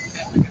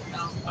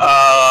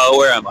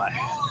 Where am I?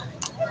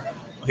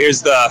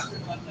 Here's the...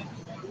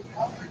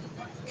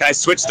 Can I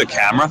switch the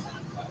camera?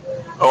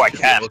 Oh, I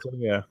can.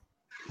 Yeah.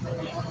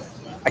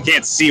 I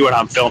can't see what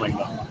I'm filming,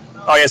 though.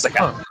 Oh, yes, I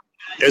can. Huh.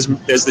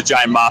 There's the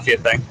giant mafia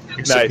thing.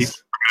 Nice. People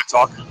are going to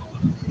talk.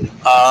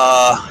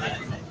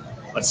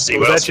 Let's see.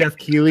 Was that Jeff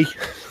Keighley?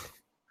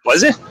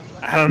 Was it?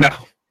 I don't know.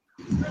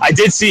 I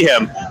did see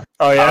him.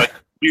 Oh, yeah? A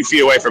few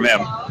feet away from him.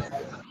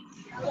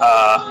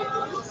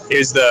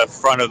 Here's the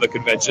front of the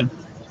convention.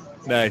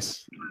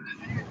 Nice.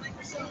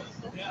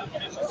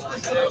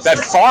 That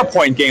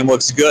Farpoint game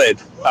looks good.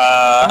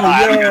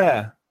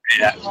 Yeah.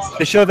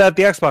 They showed that at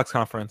the Xbox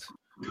conference.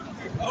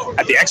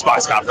 At the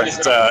Xbox conference?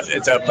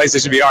 It's a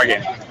PlayStation VR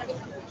game.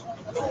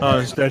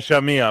 Oh, that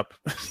shut me up.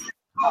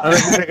 I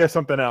think of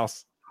something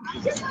else.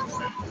 All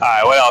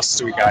right, what else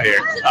do we got here?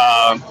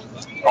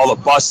 All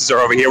the buses are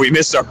over here. We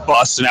missed our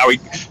bus, so now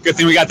good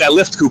thing we got that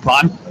Lyft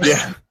coupon.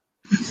 Yeah.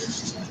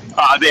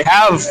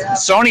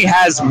 Sony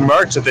has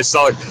merch that they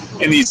sell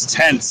in these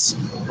tents.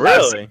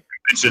 Really?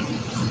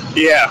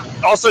 Yeah.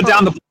 Also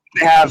down the block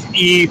they have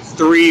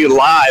E3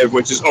 Live,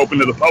 which is open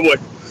to the public,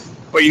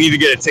 but you need to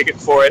get a ticket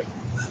for it.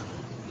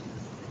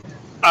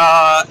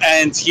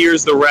 And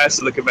here's the rest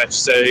of the convention.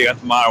 So you got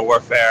the Modern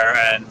Warfare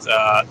and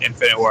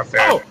Infinite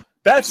Warfare. Oh,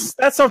 that's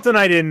something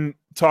I didn't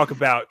talk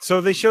about.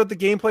 So they showed the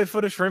gameplay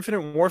footage for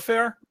Infinite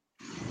Warfare.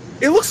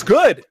 It looks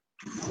good.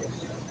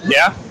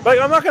 Yeah. Like,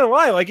 I'm not gonna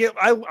lie. Like,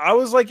 I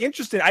was like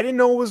interested. I didn't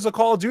know it was a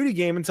Call of Duty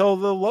game until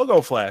the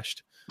logo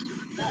flashed.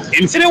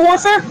 Infinite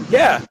Warfare?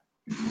 Yeah.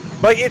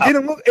 Like, it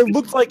didn't look. It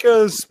looked like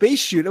a space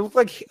shoot. It looked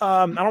like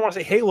I don't want to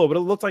say Halo, but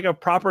it looked like a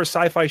proper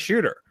sci-fi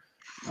shooter.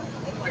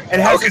 And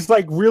it has this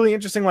like really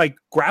interesting like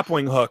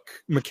grappling hook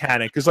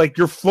mechanic. Because like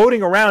you're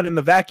floating around in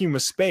the vacuum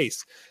of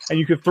space, and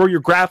you could throw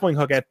your grappling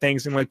hook at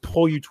things and like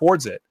pull you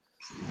towards it.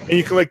 And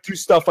you can like do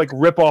stuff like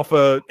rip off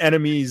a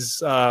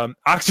enemy's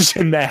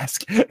oxygen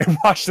mask and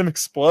watch them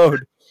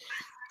explode.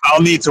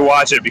 I'll need to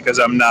watch it because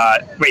I'm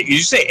not. Wait, did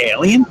you say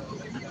Alien?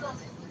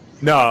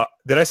 No,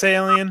 did I say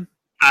Alien?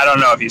 I don't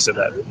know if you said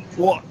that.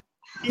 Well,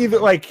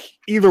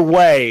 either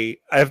way,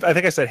 I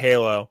think I said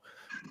Halo.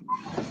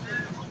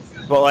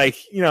 But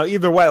like, you know,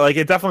 either way, like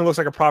it definitely looks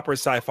like a proper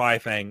sci-fi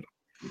thing.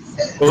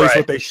 At least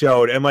what they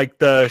showed, and like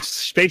the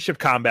spaceship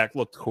combat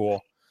looked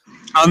cool.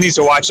 I'll need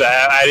to watch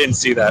that. I didn't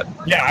see that.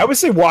 Yeah, I would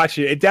say watch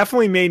it. It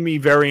definitely made me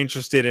very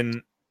interested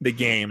in the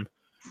game.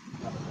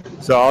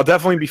 So I'll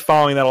definitely be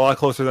following that a lot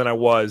closer than I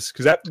was,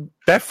 because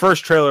that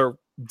first trailer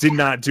did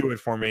not do it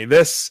for me.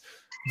 This,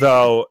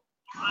 though,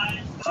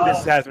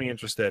 this has me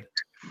interested.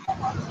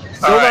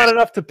 Still not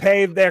enough to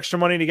pay the extra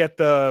money to get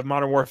the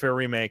Modern Warfare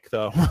remake,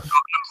 though. I'm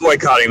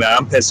boycotting that.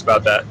 I'm pissed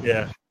about that.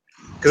 Yeah.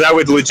 Because I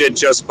would legit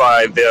just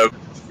buy the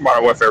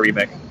Modern Warfare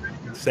remake.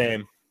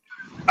 Same.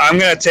 I'm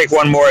going to take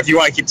one more. If you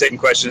want to keep taking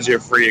questions,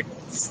 you're free.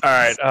 All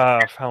right.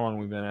 How long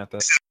have we been at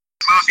this?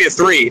 Mafia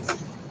 3.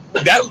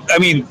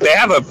 They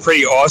have a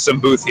pretty awesome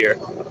booth here.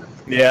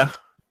 Yeah.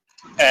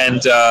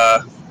 And,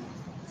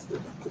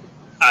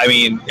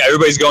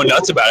 everybody's going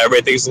nuts about it.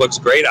 Everybody thinks it looks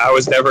great. I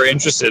was never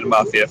interested in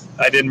Mafia.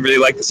 I didn't really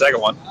like the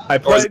second one. I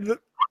played the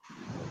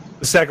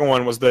second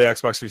one was the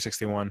Xbox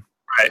 360 one.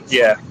 Right,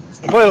 yeah.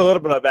 I played a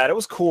little bit of that. It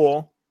was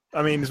cool.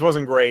 I mean, this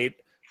wasn't great.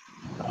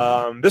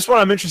 This one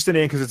I'm interested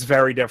in because it's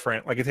very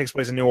different. Like, it takes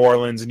place in New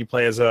Orleans, and you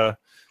play as a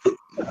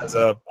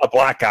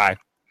black guy.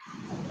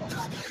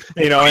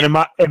 You know, and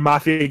in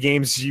Mafia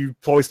games, you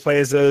always play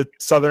as a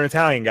Southern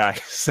Italian guy.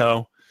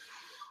 So,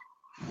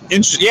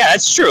 yeah,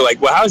 that's true.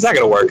 Like, well, how is that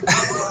going to work?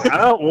 I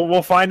don't know.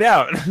 We'll find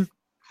out. All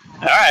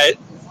right.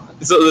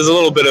 So there's a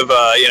little bit of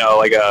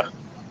like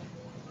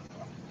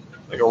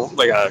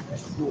a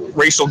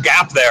racial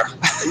gap there.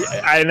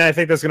 And I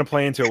think that's going to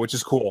play into it, which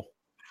is cool.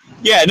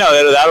 Yeah,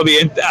 no, that'll be.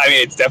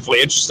 It's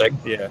definitely interesting.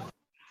 Yeah.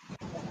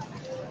 All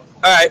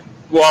right.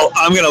 Well,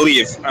 I'm going to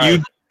leave. You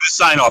do the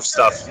sign off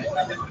stuff.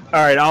 All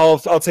right. I'll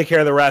take care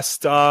of the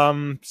rest.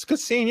 It's good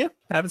seeing you.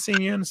 Haven't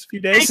seen you in a few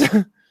days.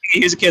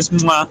 Here's a kiss.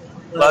 Mwah.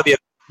 Love you.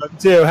 Love you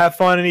too. Have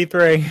fun in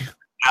E3.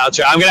 I'll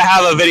try. I'm going to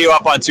have a video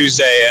up on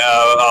Tuesday,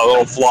 a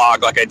little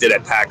vlog like I did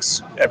at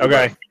PAX.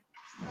 Okay.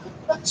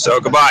 So,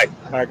 goodbye.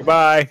 All right,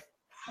 goodbye.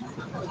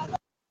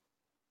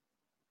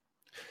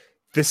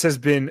 This has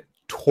been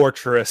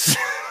torturous.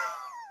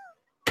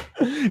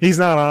 He's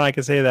not on, I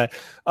can say that.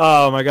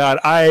 Oh, my God.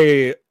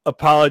 I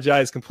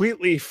apologize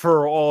completely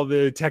for all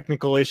the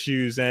technical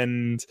issues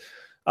and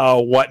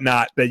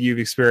whatnot that you've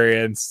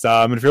experienced.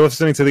 And if you're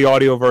listening to the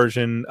audio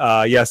version,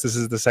 yes, this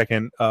is the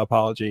second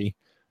apology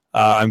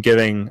I'm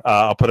giving.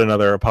 I'll put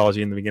another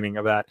apology in the beginning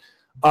of that.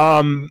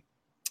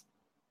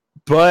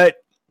 But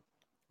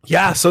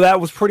yeah, so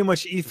that was pretty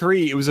much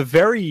E3. It was a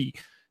very,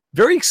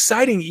 very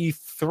exciting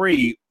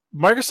E3.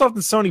 Microsoft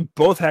and Sony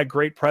both had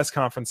great press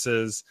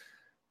conferences,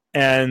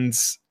 and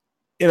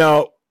you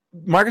know,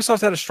 Microsoft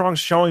had a strong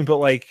showing, but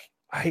like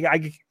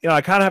I kind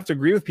of have to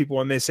agree with people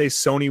when they say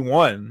Sony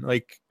won.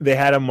 Like, they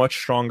had a much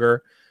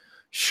stronger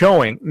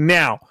showing.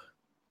 Now,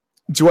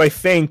 do I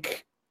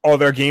think all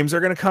their games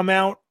are going to come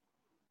out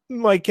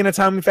like in a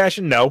timely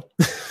fashion? No.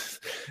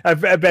 I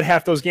bet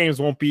half those games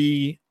won't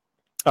be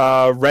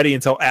ready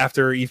until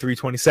after E3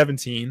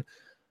 2017.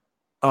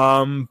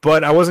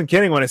 But I wasn't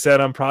kidding when I said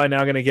I'm probably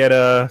now going to get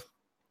a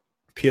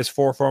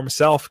PS4 for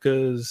myself,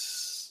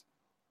 because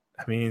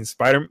I mean,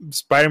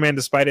 Spider-Man,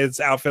 despite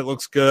its outfit,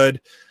 looks good.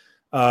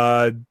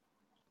 You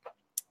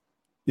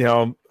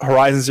know,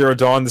 Horizon Zero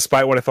Dawn,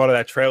 despite what I thought of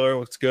that trailer,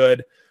 looks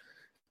good.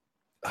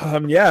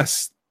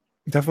 Yes,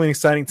 definitely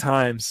exciting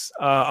times.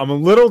 I'm a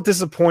little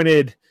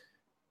disappointed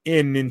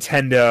in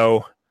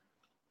Nintendo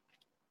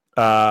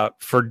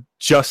for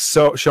just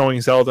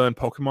showing Zelda and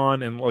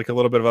Pokemon and like a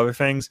little bit of other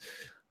things.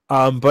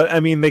 But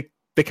I mean, they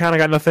kind of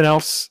got nothing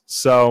else,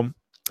 so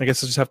I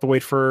guess I'll just have to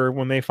wait for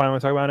when they finally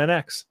talk about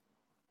NX,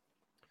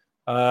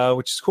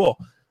 which is cool.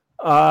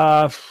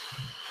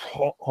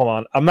 Hold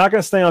on, I'm not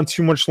going to stay on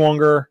too much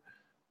longer,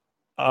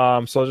 so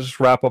I'll just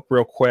wrap up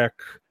real quick.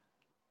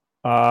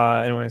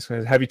 Anyways,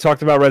 have you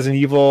talked about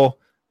Resident Evil?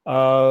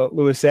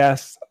 Lewis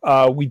asked.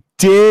 We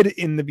did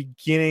in the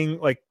beginning,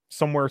 like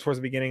somewhere towards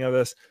the beginning of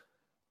this.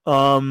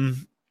 I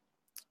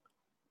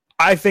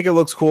think it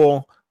looks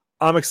cool.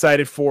 I'm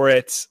excited for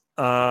it.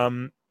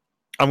 I'm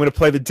going to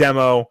play the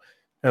demo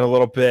in a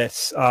little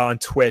bit on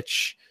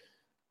Twitch.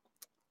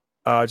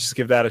 Just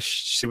give that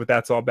see what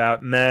that's all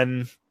about, and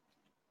then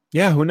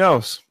yeah, who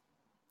knows?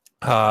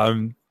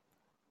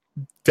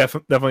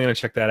 Definitely gonna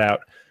check that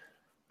out.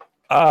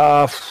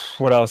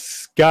 What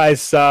else,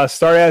 guys?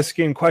 Start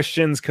asking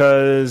questions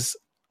because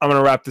I'm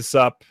gonna wrap this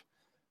up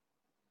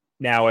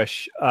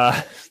nowish.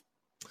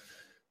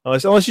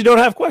 Unless you don't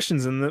have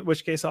questions, in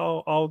which case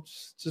I'll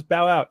just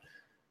bow out.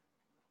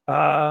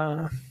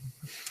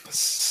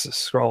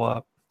 Scroll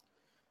up.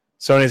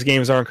 Sony's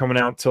games aren't coming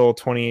out till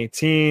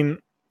 2018.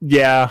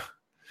 Yeah.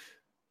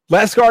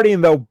 Last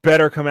Guardian though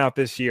better come out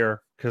this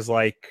year because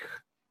like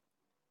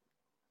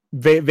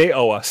they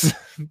owe us.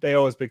 They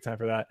owe us big time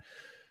for that.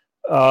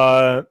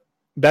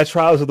 That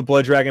Trials of the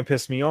Blood Dragon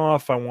pissed me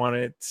off. I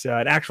wanted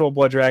an actual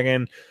Blood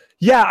Dragon.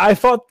 Yeah, I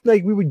thought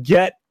like we would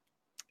get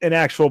an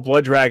actual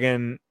Blood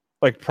Dragon,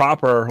 like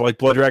proper, like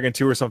Blood Dragon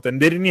 2 or something.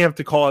 They didn't even have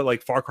to call it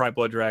like Far Cry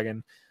Blood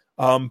Dragon.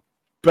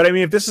 But I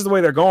mean, if this is the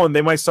way they're going,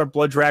 they might start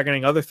Blood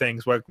Dragoning other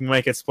things. Like we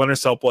might get Splinter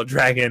Cell Blood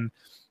Dragon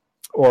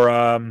or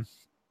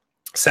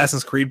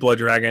Assassin's Creed Blood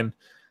Dragon,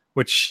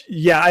 which,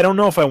 yeah, I don't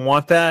know if I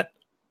want that.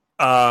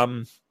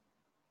 But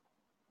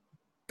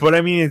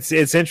I mean,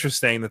 it's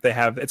interesting that they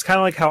have. It's kind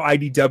of like how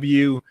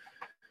IDW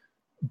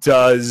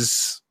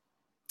does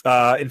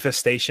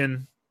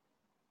Infestation,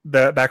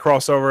 that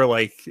crossover.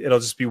 Like it'll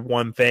just be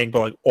one thing,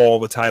 but like all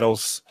the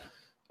titles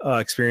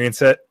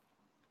experience it.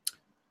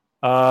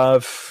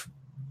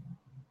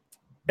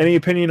 Any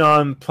opinion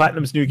on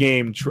Platinum's new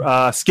game,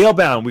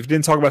 Scalebound? We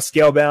didn't talk about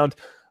Scalebound.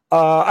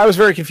 I was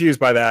very confused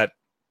by that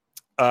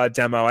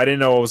demo. I didn't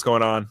know what was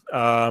going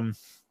on.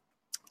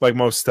 Like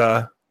most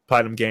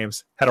Platinum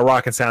games, had a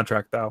rocking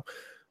soundtrack though.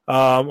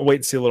 I'll wait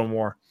and see a little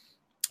more.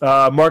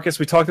 Marcus,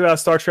 we talked about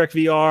Star Trek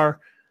VR.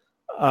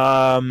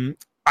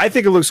 I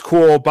think it looks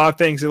cool. Bob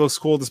thinks it looks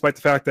cool despite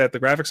the fact that the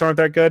graphics aren't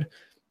that good.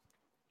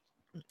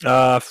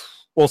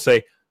 We'll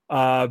see.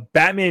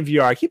 Batman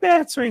VR. I keep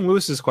answering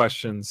Lewis's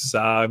questions.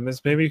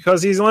 Maybe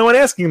because he's the only one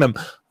asking them.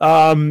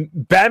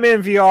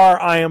 Batman VR,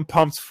 I am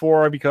pumped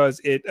for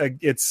because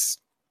it's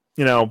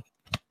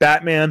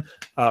Batman.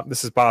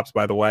 This is Bob's,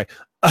 by the way.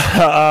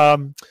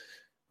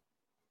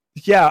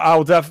 Yeah,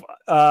 I'll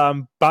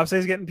Bob says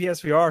he's getting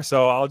PSVR,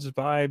 so I'll just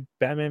buy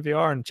Batman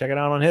VR and check it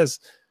out on his.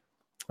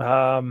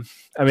 I mean,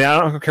 I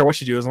don't care what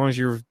you do as long as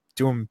you're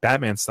doing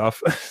Batman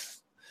stuff.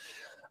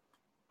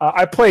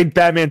 I played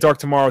Batman Dark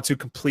Tomorrow to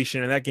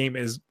completion, and that game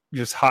is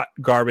just hot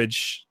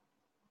garbage.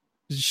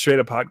 Just straight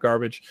up hot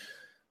garbage.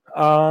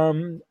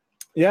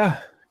 Yeah,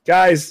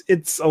 guys,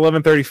 it's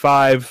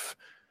 11:35.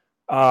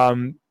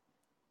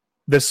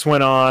 This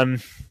went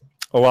on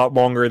a lot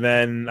longer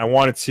than I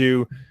wanted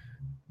to.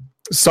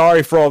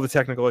 Sorry for all the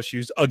technical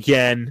issues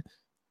again.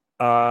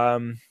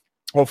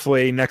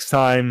 Hopefully next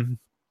time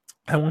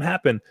that won't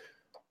happen.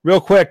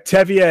 Real quick,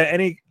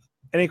 Tevia,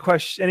 any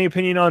question, any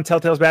opinion on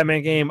Telltale's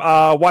Batman game?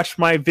 Watch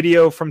my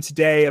video from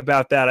today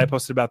about that. I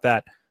posted about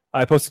that.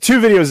 I posted 2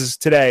 videos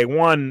today.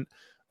 One,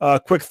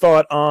 quick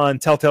thought on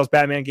Telltale's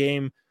Batman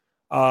game,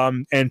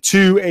 and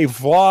 2, a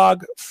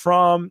vlog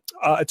from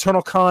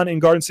Eternal Con in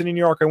Garden City, New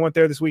York. I went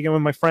there this weekend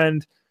with my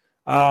friend.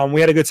 We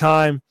had a good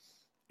time,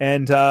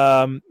 and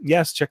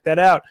yes, check that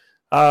out.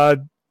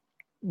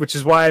 Which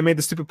is why I made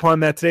the stupid pun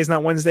that today's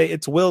not Wednesday,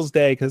 it's Will's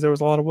Day, because there was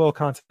a lot of Will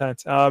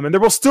content. And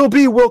there will still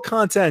be Will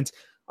content.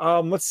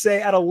 Let's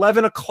say at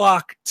 11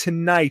 o'clock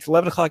tonight,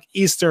 11 o'clock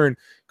Eastern,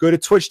 go to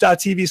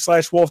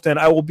twitch.tv/wolfden.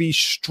 I will be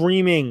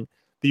streaming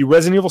the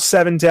Resident Evil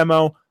 7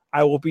 demo.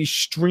 I will be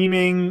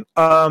streaming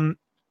Lego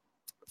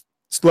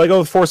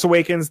Force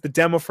Awakens, the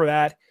demo for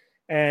that.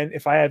 And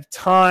if I have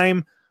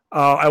time,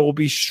 I will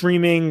be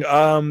streaming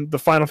the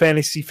Final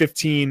Fantasy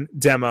 15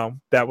 demo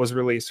that was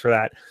released for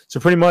that. So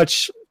pretty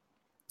much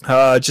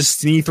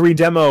just an E3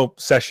 demo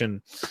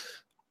session.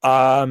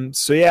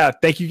 So yeah,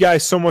 thank you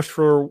guys so much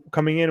for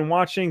coming in and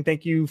watching.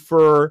 Thank you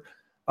for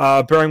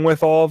bearing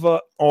with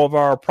all of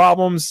our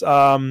problems.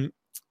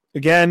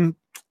 Again,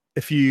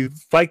 if you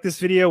like this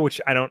video, which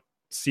I don't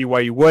see why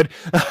you would,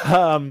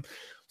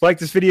 like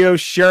this video,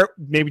 share it.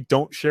 Maybe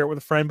don't share it with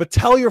a friend, but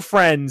tell your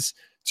friends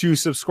to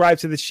subscribe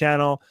to this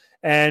channel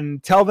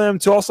and tell them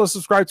to also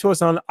subscribe to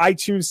us on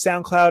iTunes,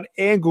 SoundCloud,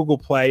 and Google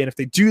Play. And if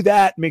they do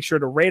that, make sure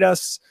to rate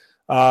us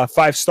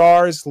 5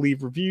 stars,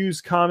 leave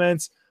reviews,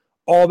 comments,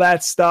 all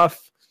that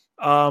stuff.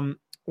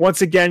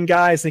 Once again,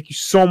 guys, thank you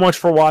so much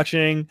for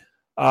watching.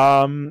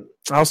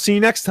 I'll see you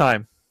next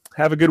time.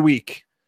 Have a good week.